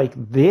sort of like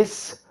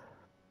this.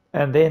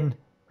 And then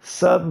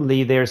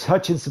suddenly there's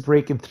Hutchinson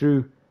breaking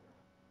through.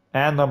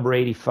 And number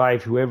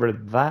 85, whoever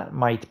that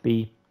might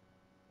be.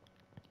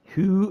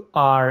 Who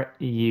are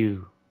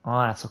you?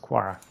 Oh, that's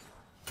Aquara.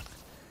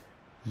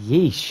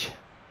 Yeesh.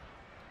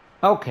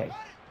 Okay.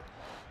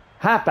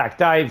 Halfback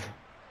dive.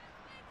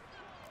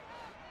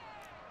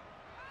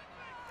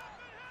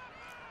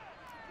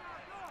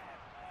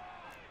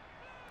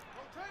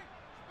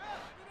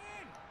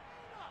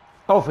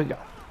 Off we go.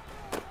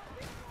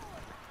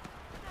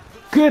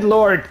 Good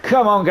Lord.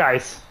 Come on,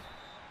 guys.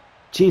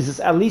 Jesus,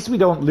 at least we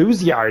don't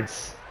lose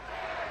yards.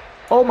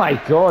 Oh my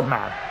God,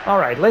 man. All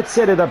right, let's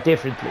set it up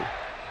differently.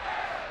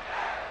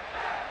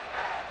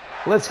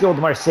 Let's go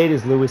to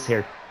Mercedes Lewis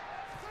here.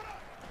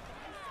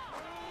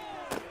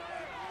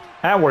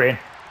 And we're in.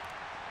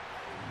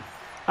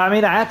 I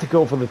mean, I had to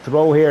go for the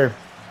throw here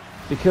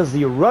because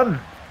the run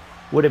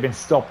would have been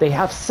stopped. They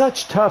have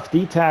such tough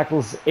D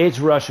tackles, edge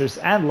rushers,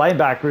 and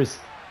linebackers.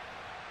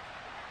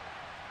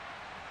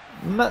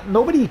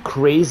 Nobody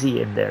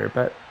crazy in there,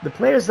 but the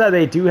players that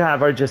they do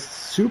have are just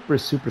super,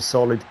 super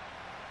solid.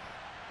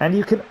 And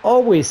you can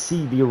always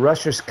see the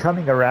rushers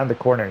coming around the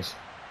corners.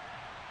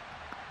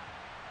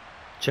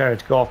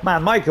 Jared Goff.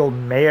 Man, Michael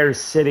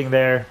Mayer's sitting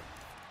there.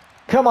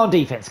 Come on,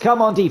 defense.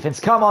 Come on, defense.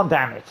 Come on,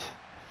 damn it.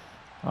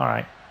 All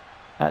right.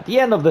 At the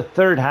end of the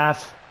third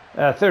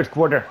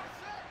quarter.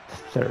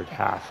 Third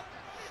half.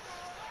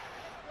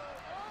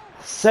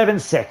 7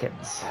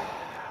 seconds.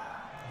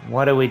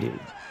 What do we do?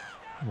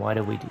 What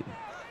do we do?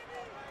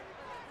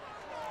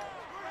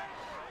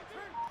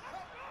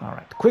 All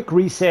right, quick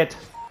reset.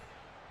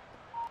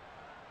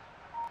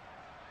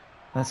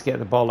 Let's get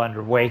the ball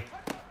underway.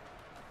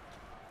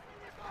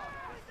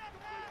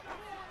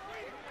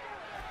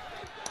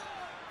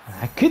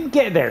 I couldn't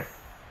get there.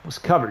 It was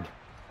covered.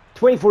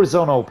 24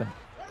 zone open.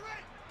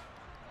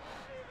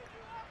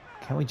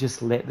 Can we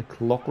just let the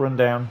clock run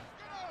down?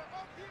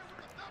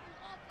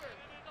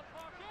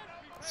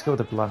 Let's go with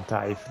the blunt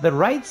dive. The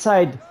right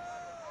side.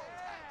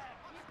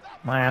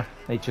 Well,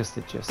 they just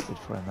adjusted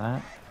for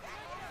that.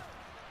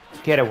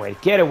 Get away,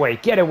 get away,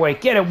 get away,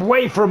 get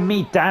away from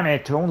me, damn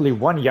it. Only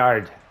 1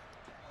 yard.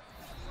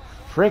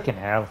 Freaking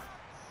hell.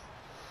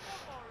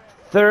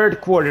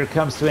 Third quarter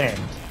comes to an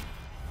end.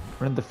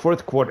 We're in the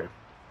fourth quarter.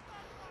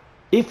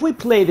 If we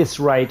play this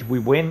right, we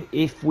win.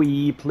 If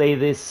we play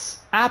this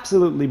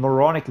absolutely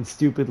moronic and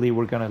stupidly,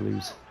 we're going to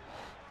lose.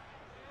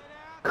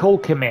 Cole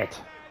Kmet.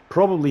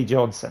 Probably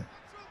Johnson.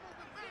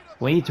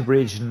 We need to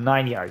bridge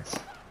 9 yards.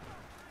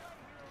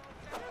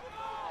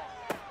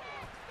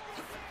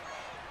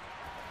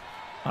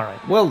 All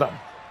right, well done.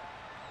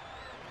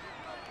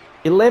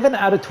 11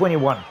 out of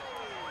 21.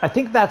 I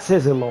think that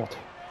says a lot.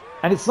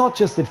 And it's not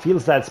just it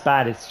feels that's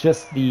bad, it's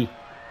just the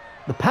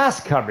pass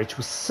coverage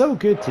was so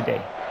good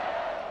today.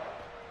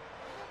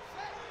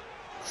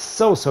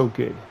 So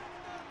good.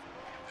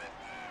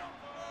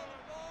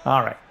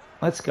 All right,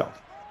 let's go.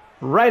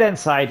 Right hand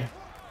side.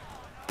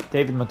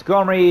 David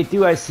Montgomery.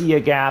 Do I see a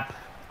gap?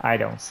 I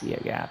don't see a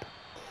gap.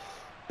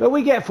 But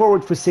we get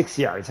forward for 6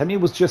 yards. I mean,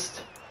 it was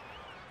just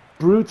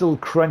brutal,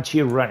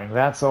 crunchy running.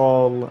 That's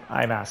all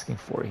I'm asking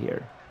for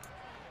here.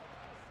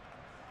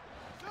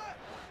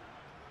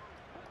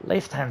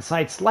 Left-hand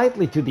side,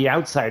 slightly to the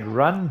outside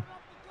run.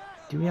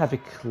 Do we have a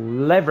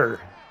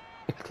clever...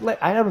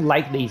 I don't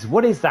like these.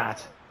 What is that?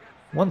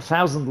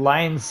 1,000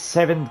 lines,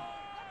 7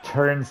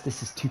 turns.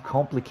 This is too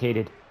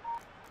complicated.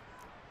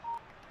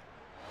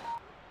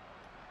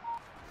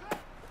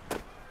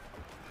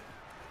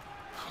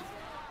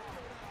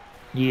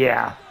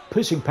 Yeah,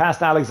 pushing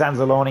past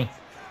ANZALONE.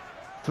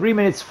 3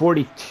 minutes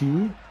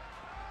 42.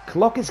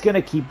 Clock is going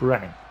to keep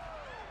running.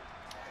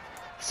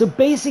 So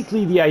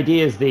basically the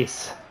idea is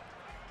this.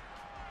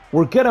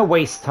 We're going to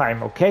waste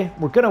time, okay?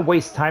 We're going to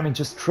waste time and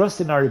just trust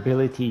in our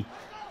ability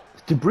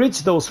to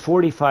bridge those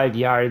 45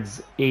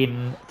 yards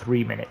in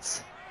 3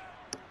 minutes.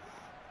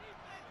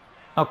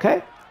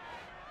 Okay?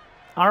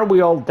 Are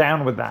we all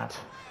down with that?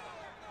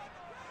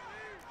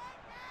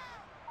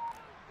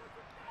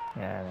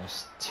 Yeah,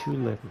 there's too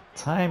little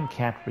time.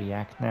 Can't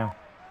react now.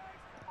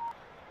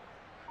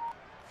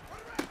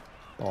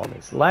 Ball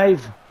is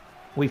live.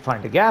 We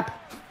find a gap.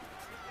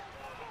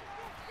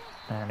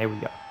 And there we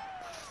go.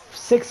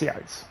 6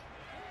 yards.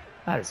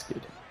 That is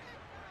good.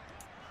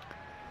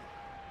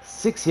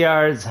 6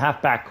 yards,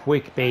 halfback,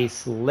 quick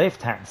base,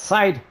 left-hand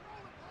side.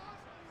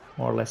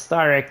 More or less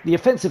direct. The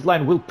offensive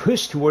line will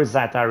push towards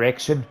that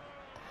direction.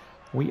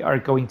 We are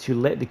going to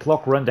let the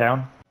clock run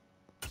down.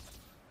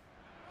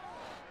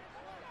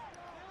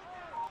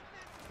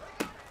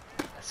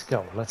 Let's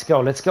go, let's go,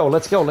 let's go,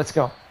 let's go, let's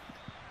go.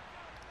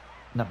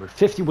 Number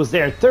 50 was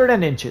there, 3rd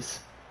and inches.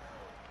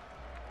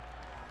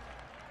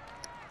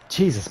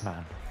 Jesus,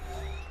 man.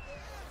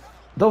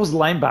 Those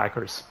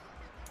linebackers.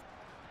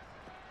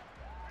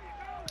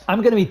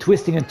 I'm going to be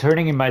twisting and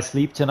turning in my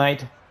sleep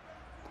tonight.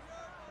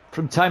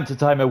 From time to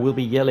time I will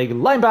be yelling,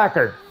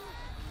 linebacker!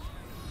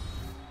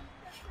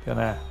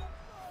 Gonna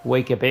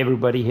wake up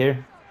everybody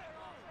here.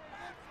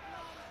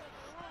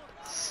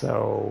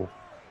 So...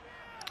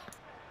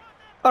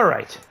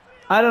 Alright.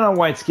 I don't know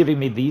why it's giving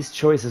me these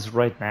choices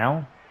right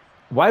now.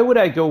 Why would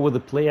I go with a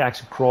play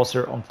action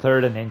crosser on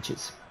 3rd and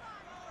inches?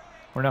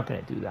 We're not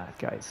going to do that,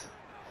 guys.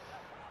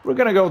 We're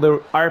going to go the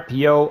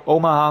RPO,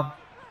 Omaha.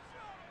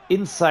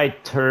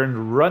 Inside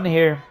turn, run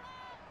here.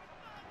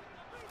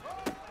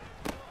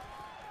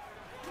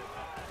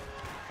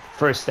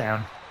 First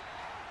down.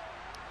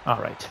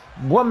 Alright.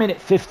 1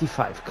 minute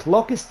 55.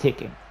 Clock is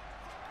ticking.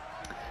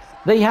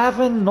 They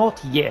haven't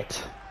not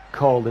yet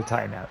called a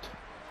timeout.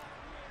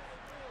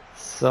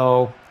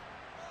 So...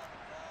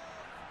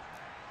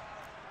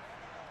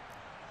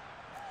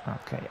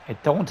 Okay, I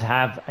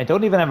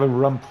don't even have a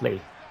run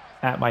play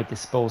at my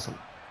disposal.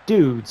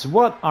 Dudes,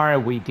 what are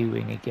we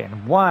doing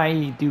again?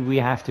 Why do we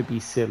have to be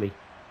silly?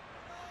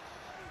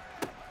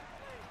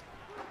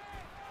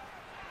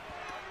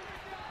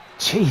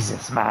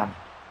 Jesus, man.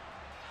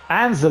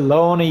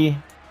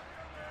 ANZALONE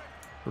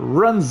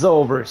runs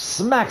over,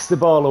 smacks the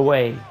ball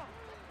away.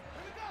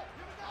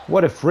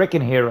 What a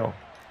freaking hero.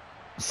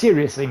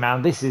 Seriously,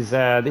 man, this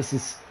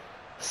is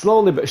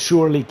slowly but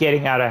surely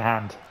getting out of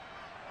hand.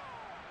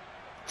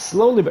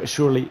 Slowly but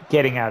surely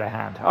getting out of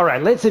hand. All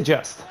right, let's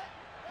adjust.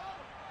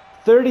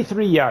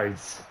 33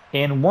 yards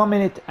in 1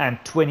 minute and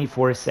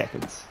 24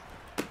 seconds.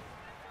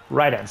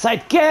 Right hand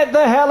side. Get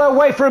the hell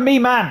away from me,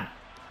 man!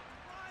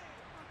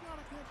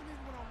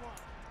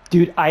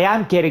 Dude, I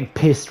am getting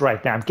pissed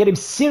right now. I'm getting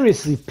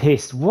seriously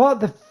pissed.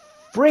 What the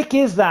frick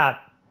is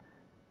that?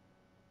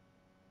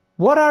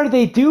 What are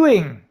they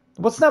doing?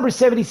 What's number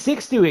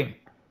 76 doing?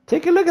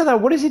 Take a look at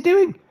that. What is he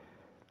doing?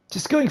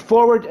 Just going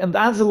forward, and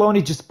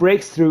ANZALONE just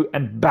breaks through,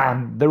 and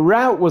bam, the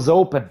route was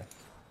open.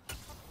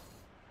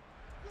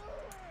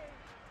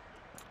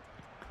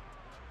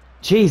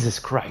 Jesus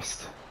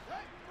Christ.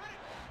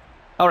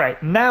 All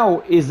right,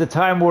 now is the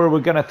time where we're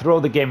going to throw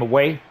the game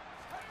away.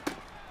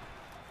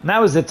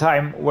 Now is the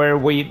time where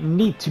we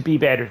need to be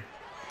better.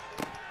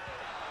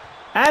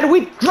 And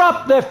we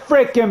dropped the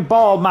freaking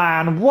ball,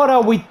 man. What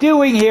are we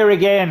doing here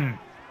again?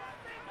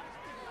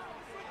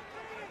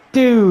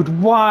 Dude,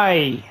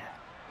 why?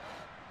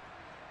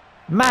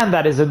 Man,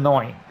 that is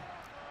annoying.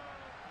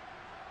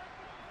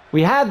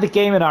 We had the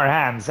game in our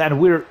hands and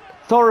we're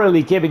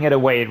thoroughly giving it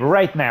away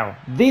right now.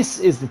 This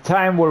is the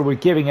time where we're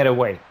giving it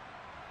away.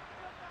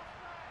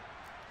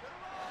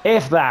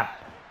 If that.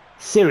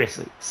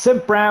 Seriously.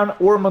 St.Brown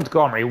or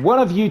Montgomery. One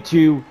of you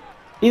two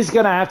is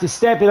going to have to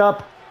step it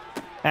up.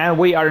 And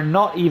we are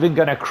not even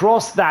going to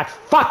cross that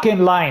fucking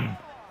line.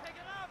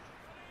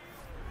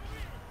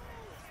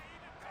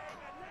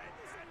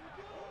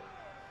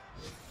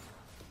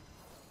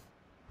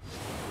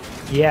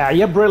 Yeah,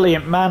 you're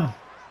brilliant, man.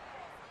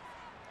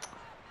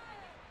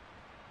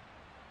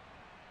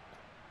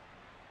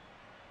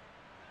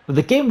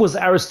 The game was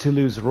ours to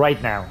lose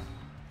right now.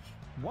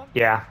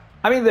 Yeah.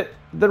 I mean,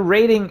 the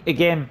rating,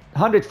 again,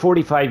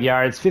 145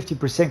 yards,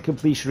 50%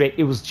 completion rate.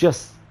 It was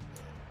just...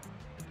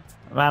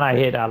 Man, I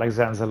hate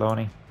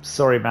ANZALONE.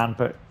 Sorry, man,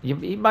 but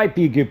he might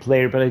be a good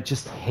player, but I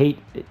just hate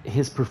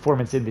his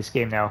performance in this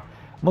game now.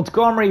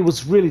 Montgomery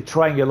was really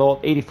trying a lot.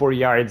 84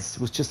 yards,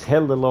 was just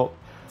held a lot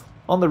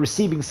On the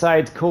receiving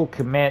side, Cole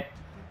Kmet,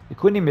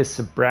 Equanimeous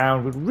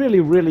St.Brown.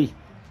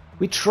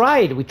 We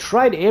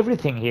tried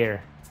everything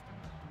here.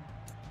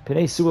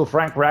 Penei Sewell,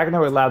 Frank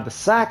Ragnow allowed the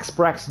sacks.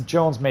 Braxton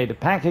Jones made the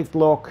pancake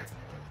block.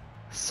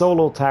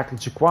 Solo tackle,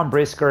 Jacquan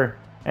Brisker.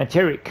 And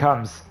here it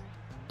comes.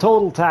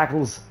 Total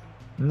tackles,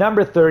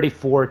 number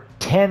 34,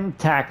 10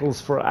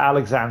 tackles for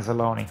Alex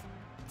ANZALONE.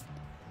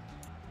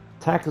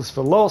 Tackles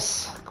for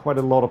loss, quite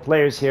a lot of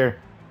players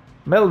here.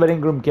 Melvin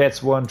Ingram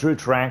gets one, Drew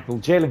Tranquil,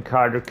 Jalen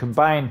Carter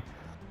combined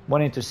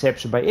one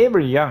interception by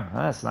Avery Young. Oh,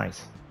 that's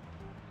nice.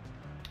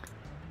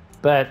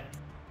 But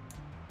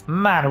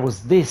man,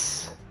 was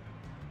that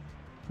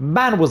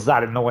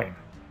annoying.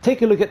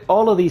 Take a look at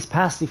all of these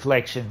pass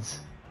deflections.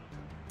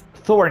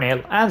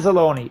 Thornhill,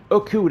 ANZALONE,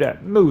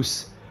 Okuda,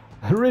 Moose,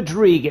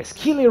 Rodriguez,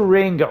 Keely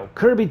Ringo,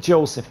 Kirby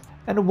Joseph,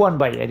 and one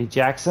by Eddie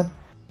Jackson.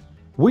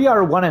 We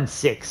are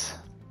 1-6.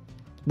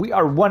 We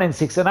are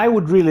 1-6, and I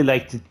would really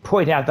like to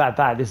point out that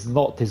that is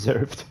not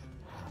deserved.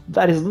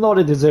 That is not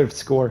a deserved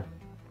score.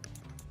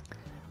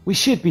 We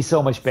should be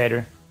so much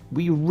better.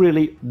 We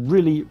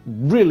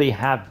really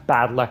have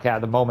bad luck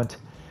at the moment.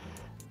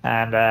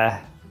 And,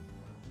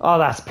 oh,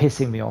 that's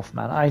pissing me off,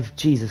 man.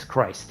 Jesus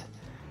Christ.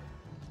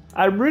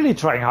 I'm really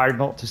trying hard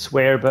not to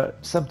swear, but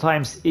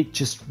sometimes it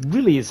just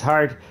really is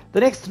hard. The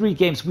next 3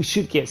 games, we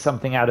should get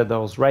something out of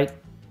those, right?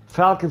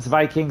 Falcons,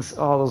 Vikings,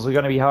 oh, those are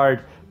going to be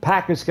hard.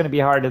 Packers going to be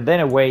hard, and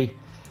then away.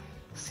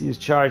 Seals,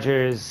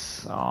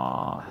 Chargers,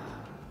 oh,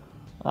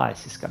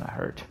 this is going to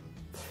hurt.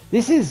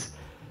 This is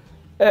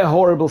a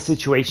horrible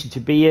situation to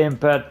be in,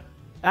 but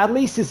at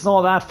least it's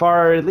not that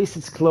far. At least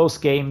it's close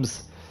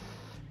games.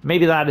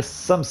 Maybe that is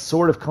some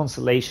sort of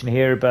consolation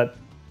here, but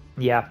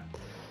yeah.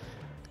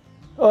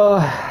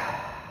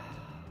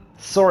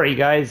 Sorry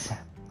guys,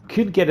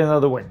 couldn't get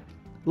another win.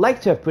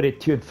 Like to have put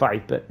it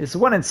 2-5, but it's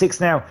 1-6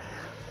 now.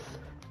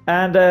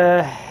 And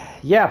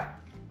yeah,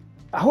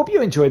 I hope you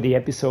enjoyed the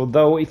episode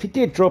though. If you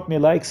did, drop me a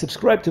like,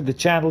 subscribe to the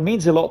channel,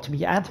 means a lot to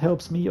me and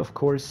helps me, of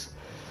course.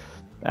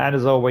 And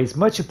as always,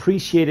 much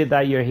appreciated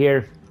that you're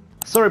here.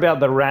 Sorry about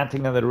the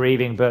ranting and the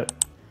raving, but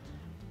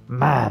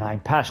man,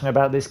 I'm passionate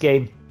about this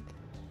game.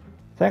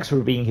 Thanks for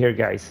being here,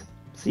 guys.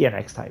 See you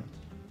next time.